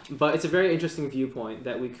 Yeah. But it's a very interesting viewpoint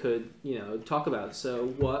that we could, talk about. So,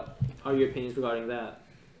 what are your opinions regarding that?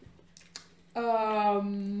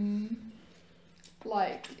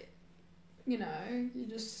 You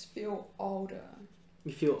just feel older.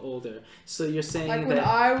 You feel older. So you're saying Like when that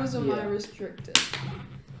I was on my yeah. restricted,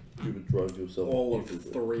 You would drive yourself. All of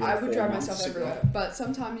everywhere. 3 or I would 4 drive months myself ago. everywhere. But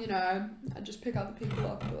sometimes, I just pick other people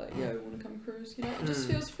up and be like, yo, want to come cruise? It just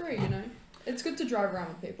feels free, It's good to drive around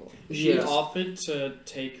with people. She Yes. offered to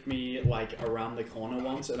take me around the corner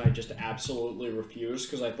once, and I just absolutely refused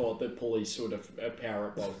because I thought that police would appear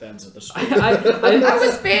at both ends of the street. I I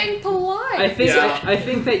was being polite. think Yeah. I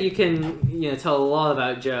think that you can tell a lot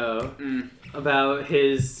about Joe about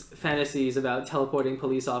his fantasies about teleporting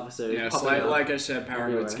police officers. Yes, popping up. like I said,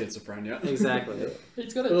 paranoid Everywhere. schizophrenia. Exactly.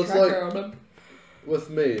 He's got But a it's tracker on him. With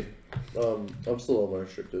me, I'm still on my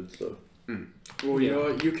restricted, so Well,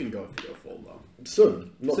 Yeah. you can go for your full though.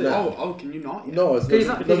 soon, not So- now. Oh, can you not? Yet? No, it's Because you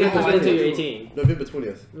have to wait until you're 18. November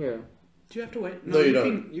 20th. Yeah. Do you have to wait? No, you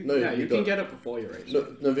don't. Can, No, yeah, you you can don't. get it before your age. No,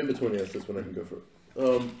 November 20th is when I can go for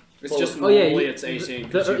it. It's well- just Oh yeah, normally it's 18.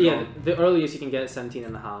 'cause you yeah. can't- The earliest you can get is 17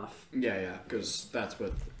 and a half. Yeah, because that's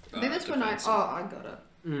with. I think that's when I defense. I got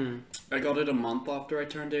it. Mm. I got it a month after I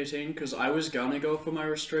turned 18 because I was gonna go for my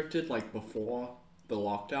restricted before the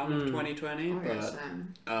lockdown of 2020, Oh, yeah, but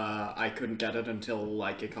same. I couldn't get it until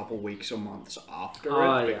a couple weeks or months after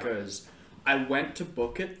Oh, it yeah. because I went to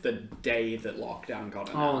book it the day that lockdown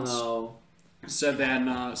got Oh announced. no. So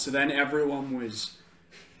then everyone was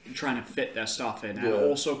trying to fit their stuff in, and Yeah.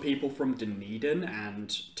 also people from Dunedin and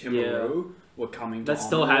Timaru were coming. That's to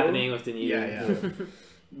still Oamaru. happening with Dunedin. Yeah.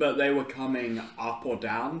 But they were coming up or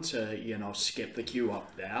down to, skip the queue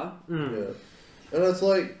up there. Mm. Yeah. And it's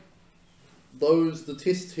like, the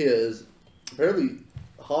test here is apparently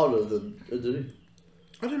harder than Dunedin.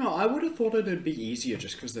 I don't know, I would have thought it'd be easier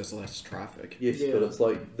just because there's less traffic. Yes, Yeah. but it's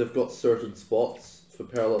like, they've got certain spots for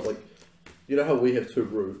parallel, like, you know how we have 2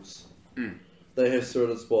 routes? Mm. They have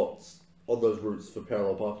certain spots on those routes for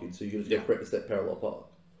parallel parking, so you just Yeah. go practice that parallel park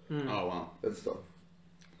Mm. Oh, wow. and stuff.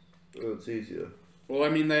 It's easier. Well, I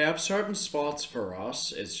mean, they have certain spots for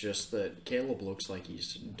us, it's just that Caleb looks like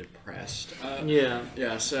he's depressed. Yeah.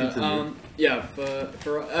 Yeah, so, Continue.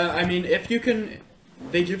 I mean, if you can,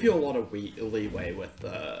 they give you a lot of leeway with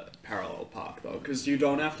the parallel park, though, because you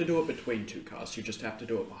don't have to do it between 2 cars, you just have to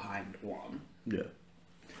do it behind one. Yeah.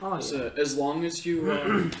 Oh, yeah. So, as long as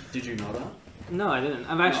you, did you know that? No, I didn't.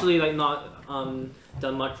 I've actually not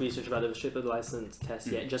done much research about the restricted license test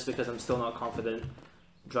yet, just because I'm still not confident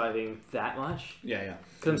driving that much. Yeah.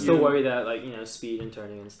 Because I'm still You- worried that speed and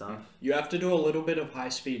turning and stuff. You have to do a little bit of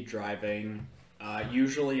high-speed driving,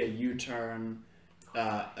 usually a U-turn,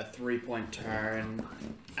 a 3-point turn,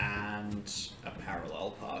 and a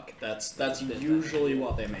parallel park. That's usually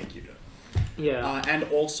what they make you do. Yeah. And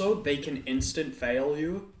also, they can instant fail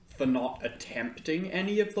you for not attempting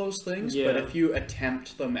any of those things, but Yeah. if you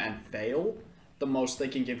attempt them and fail, the most they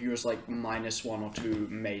can give you is like -1 or 2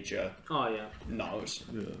 major Oh yeah. no's.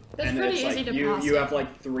 Yeah. That's And pretty it's easy like to you, pass. you have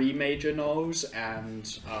like 3 major no's and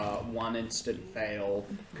 1 instant fail,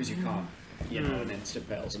 because you can't, an instant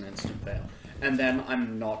fail is an instant fail. And then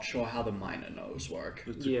I'm not sure how the minor no's work.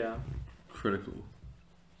 It's Yeah. critical.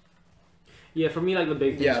 Yeah. For me, like the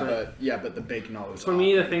big things. But the big no's. For are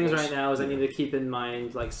me, the criticals. things right now is I need to keep in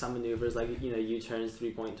mind like some maneuvers, like U-turns,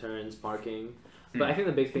 3-point turns, parking. But I think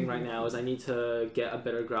the big thing right now is I need to get a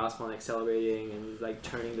better grasp on accelerating and like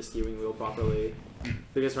turning the steering wheel properly.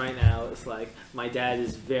 Because right now it's like my dad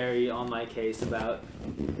is very on my case about,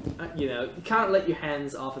 you can't let your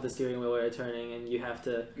hands off of the steering wheel while you're turning, and you have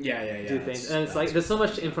to Yeah. do things. And it's like there's so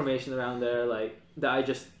much information around there like that I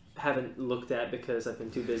just haven't looked at because I've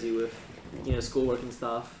been too busy with schoolwork and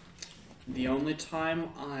stuff. The only time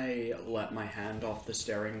I let my hand off the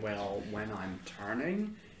steering wheel when I'm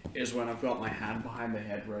turning is when I've got my hand behind the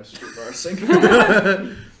headrest reversing.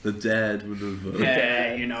 The dad maneuver.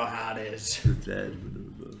 Yeah, you know how it is. The dad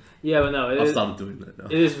maneuver. Yeah, but no, I've started doing that now.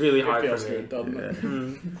 it is really It hard feels for me. good, doesn't it?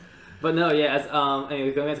 Mm. But no, yeah. As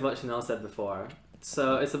anyway, going back to what Chanel said before.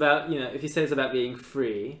 So it's about if you say it's about being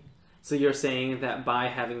free. So you're saying that by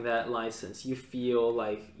having that license, you feel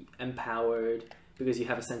like empowered because you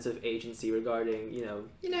have a sense of agency regarding you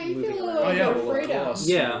moving feel a around. little Oh yeah, bit well, of of freedom. course.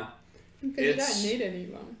 Yeah. Because you It's- don't need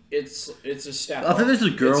anyone. It's a step. I think up. there's a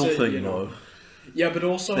girl It's thing know. though. Yeah, but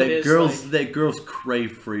also it is That girls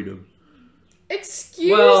crave freedom.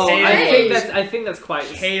 Excuse Well, me. I think that's quite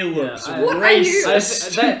Caleb's yeah, What are you-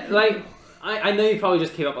 racist. I know you probably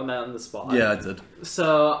just came up on that on the spot. Yeah, I did.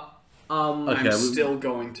 So Okay, I'm we- still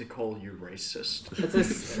going to call you racist.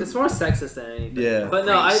 it's more sexist than anything. Yeah. But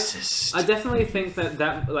no, Racist. I definitely think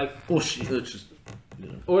that like, Or she, it's just,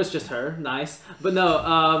 or it's just her, nice. But no,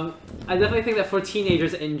 I definitely think that for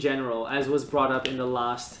teenagers in general, as was brought up in the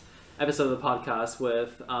last episode of the podcast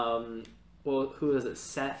with who is it,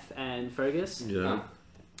 Seth and Fergus? yeah.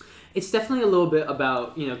 It's definitely a little bit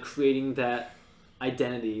about creating that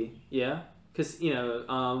identity, yeah, because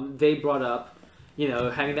they brought up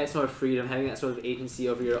having that sort of freedom, having that sort of agency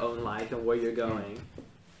over your own life and where you're going.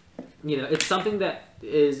 It's something that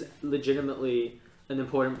is legitimately an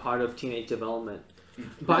important part of teenage development.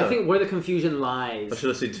 But I Yeah. think where the confusion lies. I should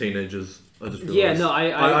have seen teenagers. I just realized. Yeah, no,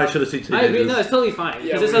 I should have seen teenagers. I agree. No, it's totally fine.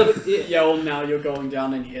 Yeah, 'Cause it's yeah, well, now you're going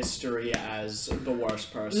down in history as the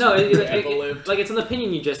worst person no, who ever lived. like it's an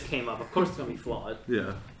opinion you just came up. Of course, it's gonna be flawed.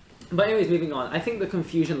 Yeah. But anyways, moving on. I think the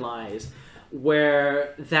confusion lies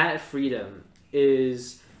where that freedom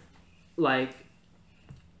is like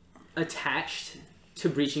attached to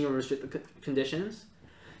breaching of restricted conditions.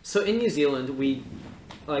 So in New Zealand, we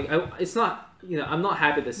it's not. I'm not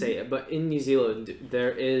happy to say it, but in New Zealand,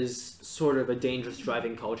 there is sort of a dangerous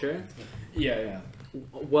driving culture. Yeah.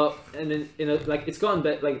 Well, and then it's gotten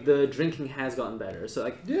better. Like the drinking has gotten better. So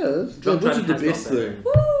like Yeah, that's, Drunk which is driving the has best gone better. thing.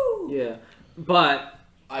 Woo! yeah, but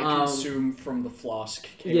I consume from the flask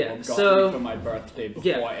Caleb yeah, got so- me for my birthday before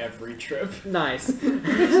yeah. every trip. nice.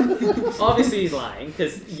 Obviously, he's lying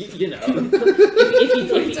because if he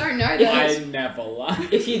We don't know if that. I never lie.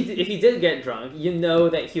 if he did get drunk,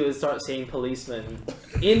 that he would start seeing policemen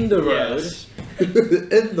in the road. Yes.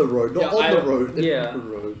 in the road, not on the road. In Yeah. the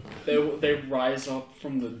road. They rise up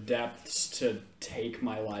from the depths to take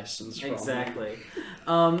my license from me. Exactly.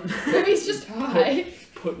 Maybe he's just high.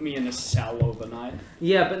 Put me in a cell overnight.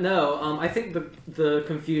 Yeah, but no. I think the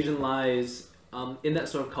confusion lies in that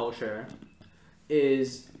sort of culture,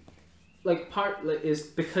 is is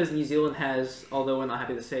because New Zealand has, although we're not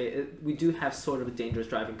happy to say it, we do have sort of a dangerous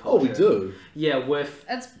driving Oh, culture. we do. Yeah, with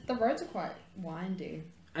The roads are quite windy.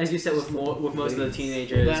 as you said, with most of the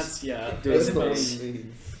teenagers. That's doing That's the not what thing. it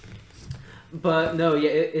means. But no,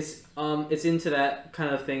 yeah, it's into that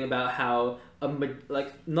kind of thing about how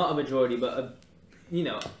not a majority, but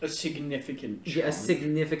a significant chunk. yeah, a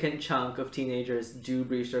significant chunk of teenagers do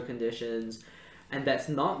breach their conditions, and that's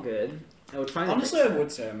not good. I would try. Honestly, I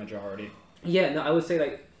would say a majority. Yeah, no, I would say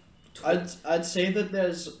like. I'd say that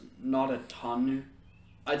there's not a ton.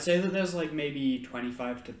 I'd say that there's like maybe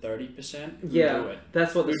 25 to 30% who Yeah, do it.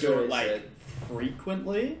 that's what the Who do story it like said.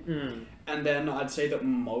 frequently, and then I'd say that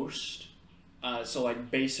most, so like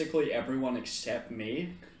basically everyone except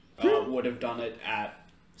me, would have done it at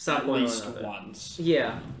Some point or least another. once.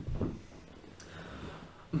 Yeah.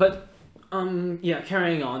 But yeah,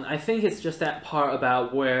 carrying on. I think it's just that part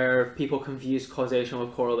about where people confuse causation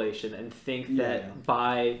with correlation and think that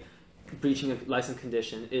by breaching a license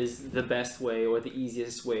condition is the best way or the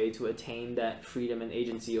easiest way to attain that freedom and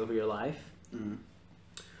agency over your life.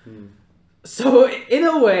 So in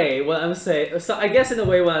a way, what I'm saying,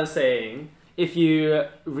 if you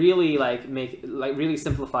really really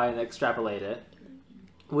simplify and extrapolate it,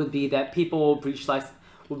 would be that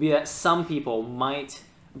some people might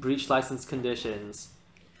breach license conditions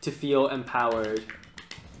to feel empowered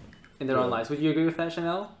in their own lives. Would you agree with that,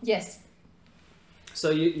 Chanel? Yes. So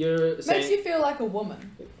you're saying. Makes you feel like a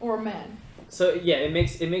woman or a man. So yeah, it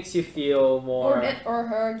makes you feel more. Or it or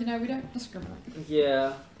her. You know, we don't discriminate.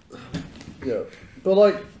 Yeah. Yeah, but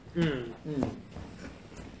like. No,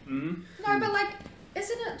 but like,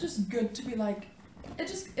 isn't it just good to be like?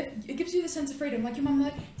 It gives you the sense of freedom. Like your mum,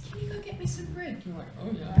 like, can you go get me some bread? You're like, oh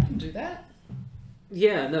yeah, I can do that.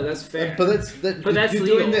 Yeah, no, that's fair. But that's legal.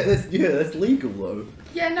 Doing that, that's legal though.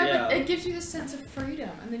 Yeah, no, Yeah. but it gives you this sense of freedom,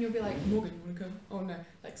 and then you'll be like, Morgan, you wanna come? Oh no,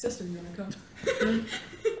 like sister, you wanna come?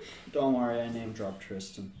 Don't worry, I name dropped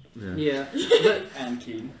Tristan Yeah, but and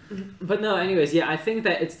Keen. But no, anyways, yeah, I think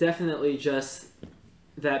that it's definitely just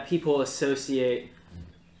that people associate,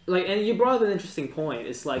 and you brought up an interesting point.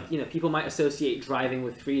 It's like, people might associate driving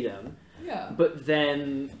with freedom, Yeah. but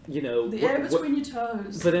then, The air between your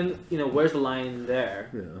toes. but then, where's the line there?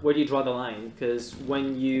 Yeah. Where do you draw the line? Because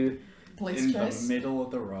when you, Police In chase. the middle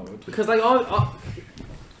of the road. because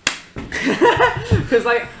because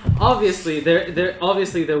obviously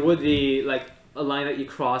there would be a line that you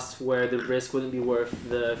cross where the risk wouldn't be worth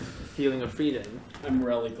the feeling of freedom. I'm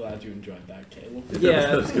really glad you enjoyed that, Caleb.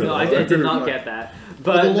 Yeah, That's good. no, I did not get that.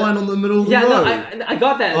 But the line on the middle of the yeah, road. no, I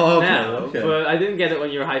got that Oh, okay, now, okay. but I didn't get it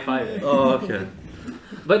when you were high-fiving. Oh, okay.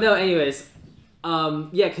 But no, anyways,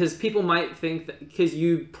 yeah, because people might think that, because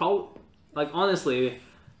you honestly,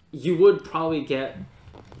 you would probably get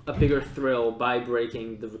a bigger thrill by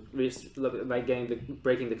breaking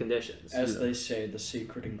breaking the conditions. As they say, the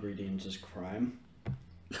secret ingredient is crime.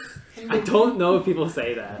 I don't know if people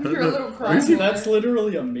say that. You're a little crazy. That's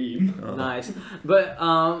literally a meme. Oh. Nice, but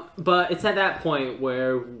it's at that point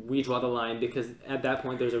where we draw the line, because at that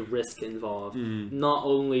point there's a risk involved, not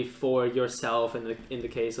only for yourself in the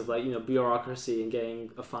case of bureaucracy and getting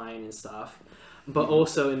a fine and stuff, but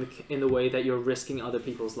also in the way that you're risking other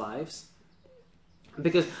people's lives.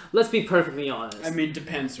 Because let's be perfectly honest. I mean,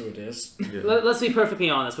 depends who it is. Yeah. Let's be perfectly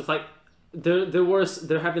honest with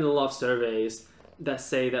there have been a lot of surveys that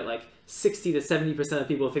say that 60 to 70% of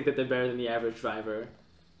people think that they're better than the average driver,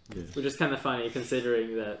 which is kind of funny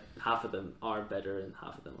considering that half of them are better and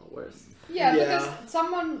half of them are worse. Yeah, Yeah. because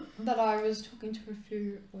someone that I was talking to a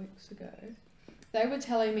few weeks ago, they were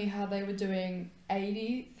telling me how they were doing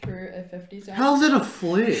 80 through a 50 zone. How's it a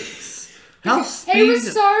flex? How He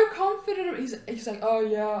was so confident. He's like, oh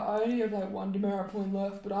yeah, I only have 1 demerit point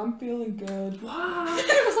left, but I'm feeling good. What?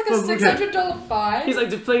 It was a $600 fine. He's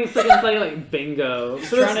playing bingo. He's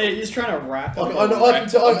trying to wrap I up.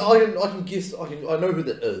 can guess. I know who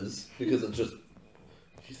that is because it's just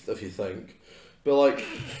if you think, but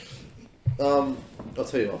I'll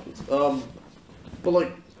tell you afterwards.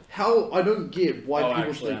 But how I don't get why people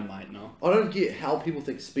actually, I think. might know. I don't get how people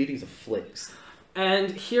think speeding's a flex.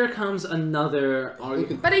 And here comes another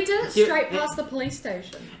argument. But he did it Here- straight past the police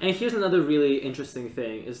station. And here's another really interesting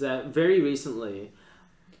thing, is that very recently,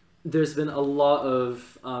 there's been a lot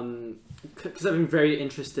of because I've been very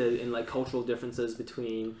interested in like cultural differences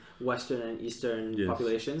between Western and Eastern Yes.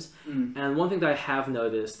 populations, and one thing that I have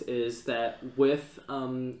noticed is that with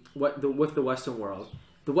with the Western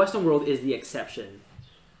world is the exception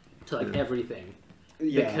to like everything.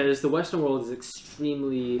 Because the Western world is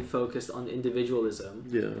extremely focused on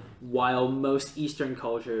individualism, while most Eastern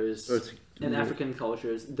cultures and African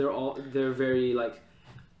cultures, they're very like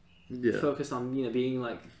focused on being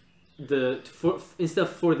like instead of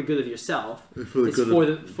for the good of yourself, it's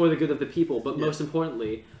for the good of the people, but most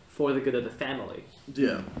importantly for the good of the family.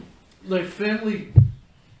 Yeah, like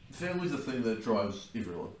family's the thing that drives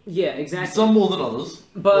everyone. Yeah, exactly. Some more than others.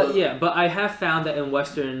 But I have found that in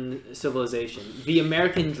Western civilization, the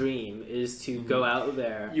American dream is to go out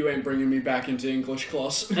there. You ain't bringing me back into English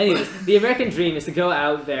class. Anyways, the American dream is to go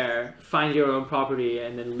out there, find your own property,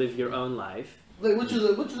 and then live your own life. Like, which is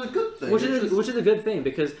a good thing. Which is a good thing,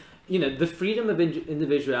 because the freedom of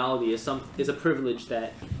individuality is a privilege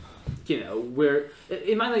that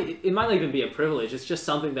it might not even be a privilege. It's just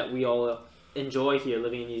something that we all enjoy here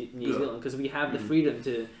living in New Zealand, because we have the freedom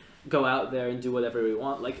to go out there and do whatever we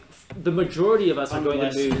want. Like the majority of us are going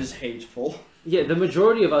to move. It is hateful. Yeah, the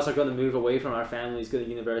majority of us are going to move away from our families, go to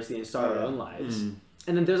university, and start our own lives.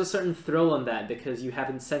 And then there's a certain thrill in that because you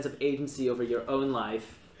have a sense of agency over your own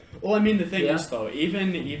life. Well, I mean, the thing is though,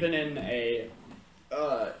 even in a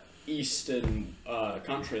Eastern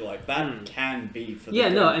country like that can be for the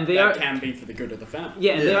good. Can be for the good of the family.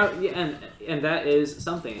 Yeah, and they are, and that is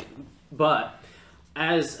something. But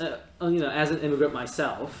as as an immigrant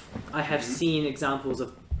myself, I have seen examples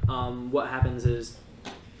of what happens is,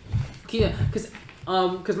 because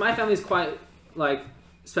my family is quite like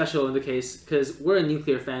special in the case because we're a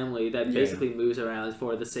nuclear family that basically moves around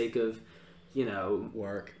for the sake of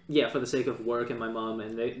work. Yeah, for the sake of work, and my mom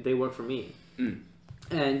and they work for me.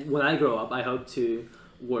 And when I grow up, I hope to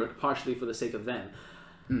work partially for the sake of them.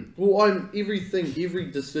 Well, every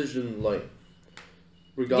decision like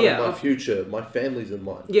regarding my future, my family's in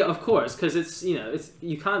mind. Yeah, of course, because it's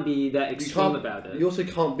you can't be that extreme about it. You also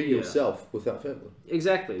can't be yourself without family.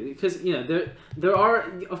 Exactly, because there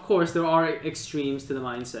are extremes to the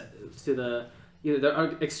mindset, there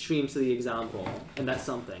are extremes to the example, and that's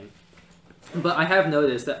something. But I have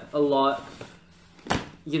noticed that a lot,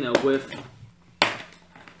 with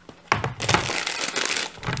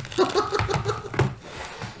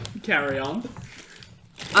Carry on.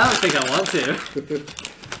 I don't think I want to.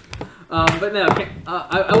 But no,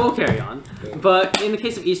 I will carry on. But in the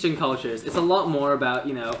case of Eastern cultures, it's a lot more about,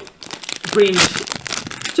 bringing...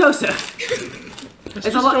 Joseph!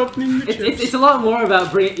 It's a lot more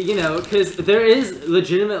about bringing, because there is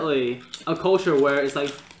legitimately a culture where it's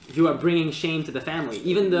like you are bringing shame to the family,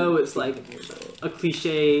 even though it's like a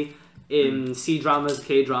cliche in C-dramas,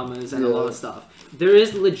 K-dramas, and a lot of stuff. There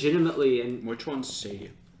is legitimately... Which one's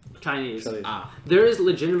C? Chinese. There is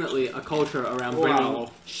legitimately a culture around bringing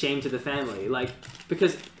shame to the family,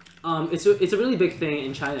 because it's a really big thing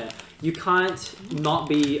in China. You can't not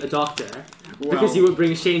be a doctor because you would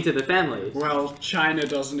bring shame to the family. Well, China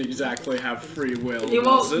doesn't exactly have free will.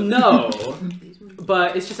 Does it? No,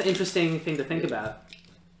 but it's just an interesting thing to think about.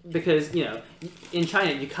 Because, in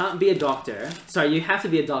China, you can't be a doctor. Sorry, you have to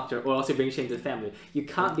be a doctor or else you bring shame to the family. You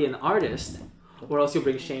can't be an artist or else you'll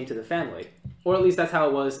bring shame to the family. Or at least that's how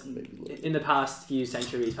it was in the past few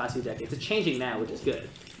centuries, past few decades. It's changing now, which is good.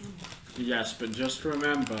 Yes, but just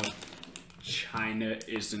remember, China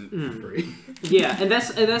isn't free. Yeah, and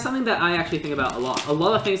that's something that I actually think about a lot. A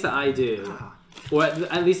lot of things that I do, or at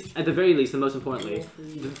the very least, and most importantly,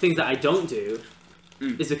 the things that I don't do,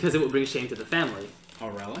 is because it would bring shame to the family. Oh,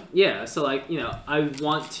 really? Yeah, so I don't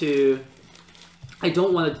want to,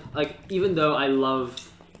 even though I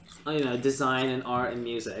love, design and art and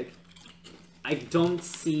music, I don't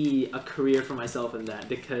see a career for myself in that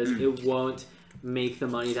because it won't make the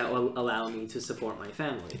money that will allow me to support my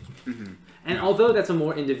family. And although that's a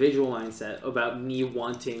more individual mindset about me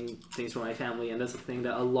wanting things for my family, and that's a thing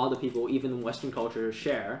that a lot of people, even in Western culture,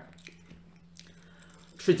 share.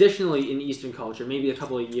 Traditionally, in Eastern culture, maybe a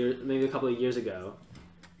couple of years ago,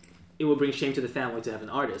 it would bring shame to the family to have an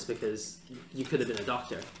artist because you could have been a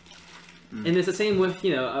doctor. And it's the same with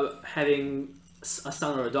having a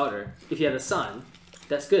son or a daughter. If you have a son,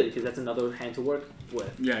 that's good because that's another hand to work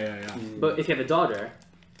with. Yeah. But if you have a daughter,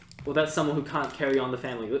 well, that's someone who can't carry on the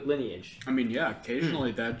family lineage. I mean, yeah,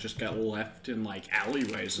 occasionally that just got left in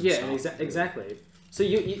alleyways and stuff. Yeah, exactly. So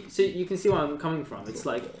you can see where I'm coming from. It's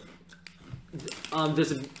like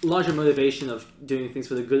there's a larger motivation of doing things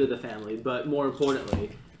for the good of the family, but more importantly,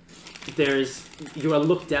 you are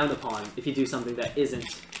looked down upon if you do something that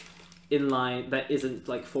isn't in line that isn't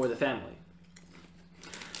like for the family.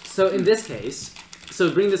 So in this case,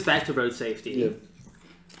 so bring this back to road safety. Yeah.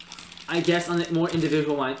 I guess on a more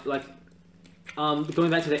individual line, like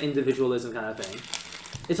going back to the individualism kind of thing,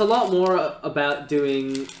 it's a lot more about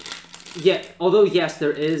doing. Yeah, although yes,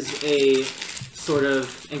 there is a sort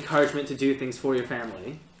of encouragement to do things for your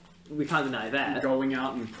family. We can't deny that. Going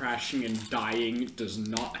out and crashing and dying does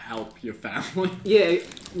not help your family. Yeah,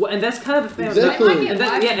 well, and that's kind of the thing. Exactly. And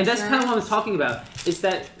that's kind of what I'm talking about. Is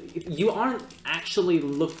that you aren't actually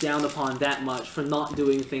looked down upon that much for not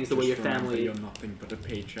doing things the way your Just remember family. You're nothing but a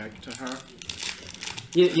paycheck to her.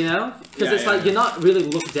 You know, because Yeah, it's like you're not really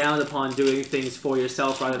looked down upon doing things for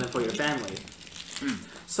yourself rather than for your family.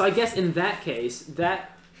 So I guess in that case,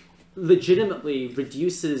 that legitimately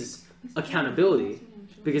reduces accountability.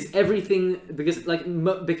 Because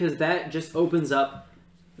because that just opens up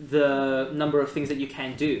the number of things that you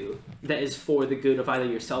can do that is for the good of either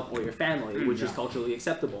yourself or your family, which is culturally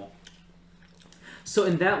acceptable. So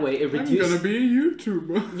in that way, it reduces. I'm gonna be a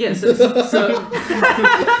YouTuber. Yeah,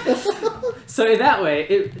 so in that way,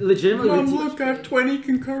 it legitimately. Mom, look, I have 20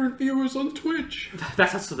 concurrent viewers on Twitch.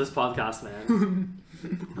 That's us for this podcast, man.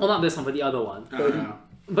 Well, not this one, but the other one. Uh,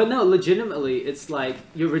 But no, legitimately, it's like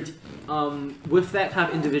you're with that kind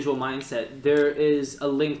of individual mindset, there is a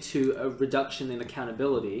link to a reduction in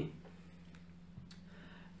accountability,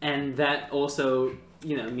 and that also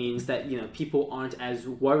means that people aren't as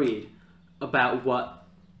worried about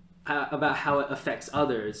about how it affects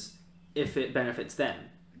others if it benefits them.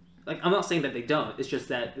 Like, I'm not saying that they don't. It's just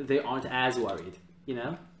that they aren't as worried.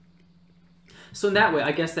 So in that way,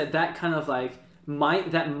 I guess that kind of like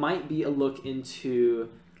might be a look into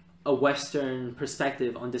a Western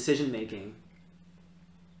perspective on decision making.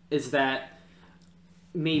 Is that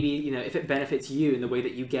maybe if it benefits you in the way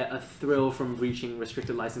that you get a thrill from breaching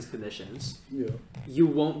restricted license conditions, you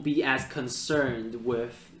won't be as concerned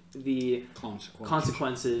with the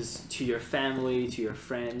consequences to your family, to your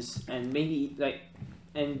friends, and maybe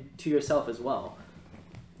and to yourself as well.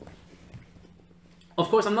 Of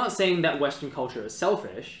course, I'm not saying that Western culture is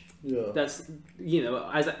selfish. Yeah. That's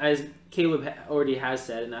as Caleb already has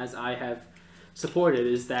said, and as I have supported,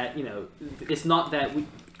 is that it's not that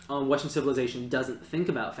Western civilization doesn't think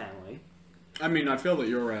about family. I mean, I feel that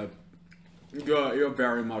you're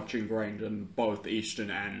very much ingrained in both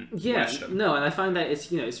Eastern and Western. No, and I find that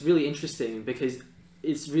it's really interesting because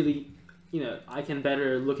it's really I can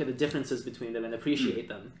better look at the differences between them and appreciate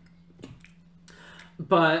them.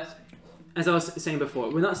 But as I was saying before,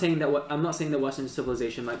 I'm not saying that Western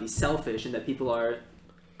civilization might be selfish and that people are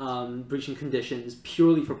breaching conditions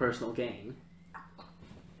purely for personal gain.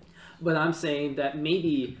 But I'm saying that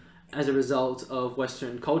maybe as a result of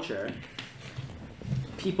Western culture,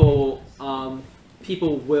 people will,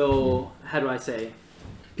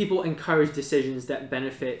 people encourage decisions that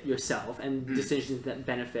benefit yourself and decisions that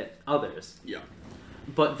benefit others. Yeah.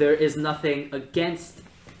 But there is nothing against,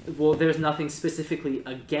 there's nothing specifically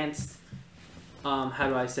against,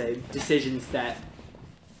 decisions that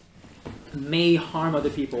may harm other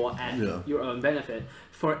people at your own benefit.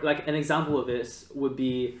 For like an example of this would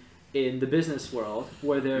be in the business world,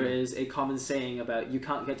 where there is a common saying about you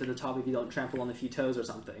can't get to the top if you don't trample on a few toes or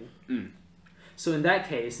something. So in that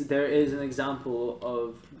case, there is an example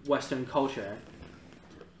of Western culture,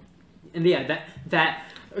 and that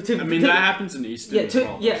happens in Eastern as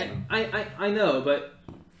well. I know, but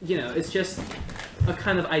it's just a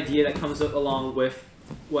kind of idea that comes along with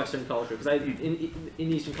Western culture, because in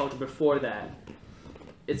Eastern culture before that,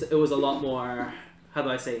 it was a lot more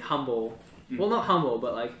humble. Well, not humble,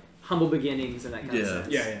 but like humble beginnings and that kind of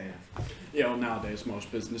sense. Yeah, well, nowadays most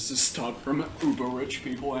businesses start from uber rich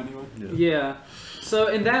people anyway. Yeah. So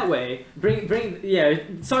in that way,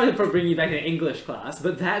 sorry for bringing you back to English class,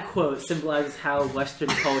 but that quote symbolizes how Western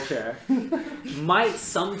culture might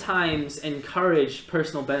sometimes encourage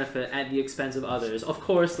personal benefit at the expense of others. Of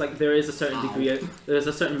course, like there is a certain there's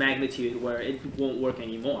a certain magnitude where it won't work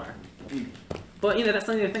anymore. But that's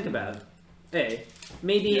something to think about.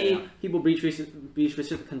 Maybe people breach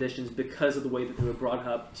restricted conditions because of the way that they were brought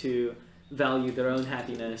up to value their own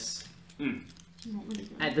happiness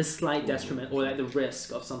at the slight detriment or at the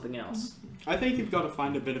risk of something else. I think you've got to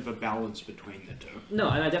find a bit of a balance between the two. No,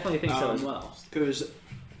 and I definitely think so as well. Because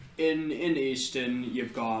in Easton,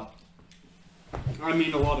 you've got,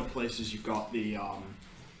 a lot of places you've got the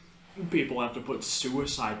people have to put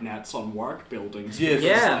suicide nets on work buildings.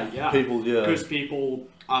 Because people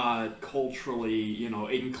are culturally,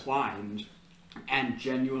 inclined and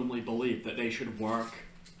genuinely believe that they should work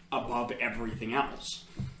above everything else.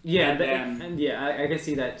 Yeah, I can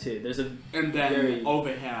see that too. There's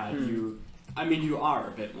overhead I mean, you are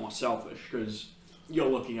a bit more selfish because you're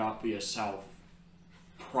looking out for yourself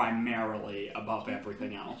primarily above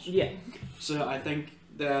everything else. Yeah. So I think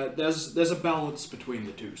there's a balance between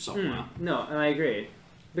the two somewhere. No, and I agree.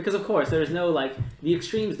 Because of course, there's no like the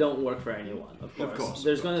extremes don't work for anyone. Of course.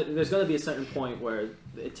 There's gonna be a certain point where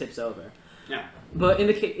it tips over. Yeah. But in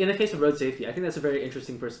the case of road safety, I think that's a very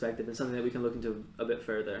interesting perspective and something that we can look into a bit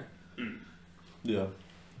further. Yeah.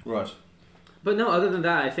 Right. But no, other than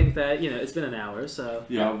that, I think that it's been an hour, so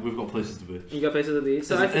Yeah, we've got places to be. you got places to be.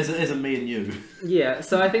 So as a me and you. yeah,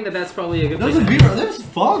 so I think that's probably a good. That was place. that was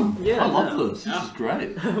fun. Yeah, I love no. this. This is great.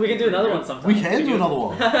 We can do another one sometime. We can do another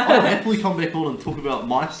one. I'll happily come back on and talk about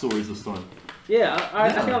my stories this time. Yeah,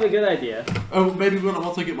 I think that'll be a good idea. Oh, maybe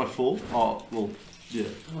once I get my full. Oh, well, yeah.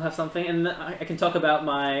 We'll have something, and I can talk about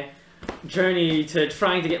my journey to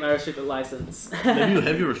trying to get my restricted license. Maybe you'll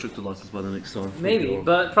have your restricted license by the next time. Maybe,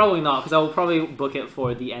 but probably not, because I will probably book it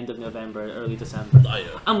for the end of November, early December. Oh, yeah.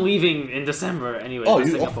 I'm leaving in December anyway Oh, to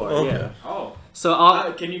you Singapore. okay. Yeah. Oh. So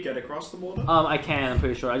I'll. Can you get across the border? I can. I'm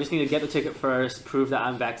pretty sure. I just need to get the ticket first, prove that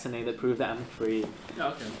I'm vaccinated, prove that I'm free,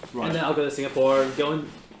 Okay. Right. and then I'll go to Singapore, go in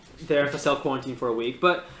there for self-quarantine for a week.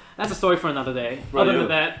 But that's a story for another day. Right, Other yeah. than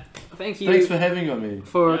that, thank you. Thanks for having me.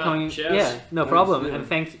 for Yeah, coming. cheers. Yeah, no Thanks, problem. yeah. And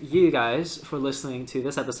thank you guys for listening to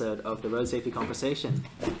this episode of the Road Safety Conversation.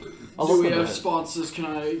 Do we have sponsors? Can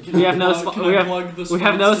I? We have no we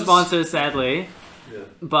have no sponsors, sadly. Yeah.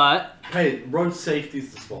 But Hey, road safety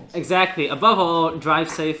is the sponsor. exactly, above all, drive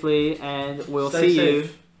safely, and we'll Stay see you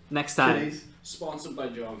safe. next time. Kitties. Sponsored by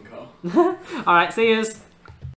John Carr. All right, see yous.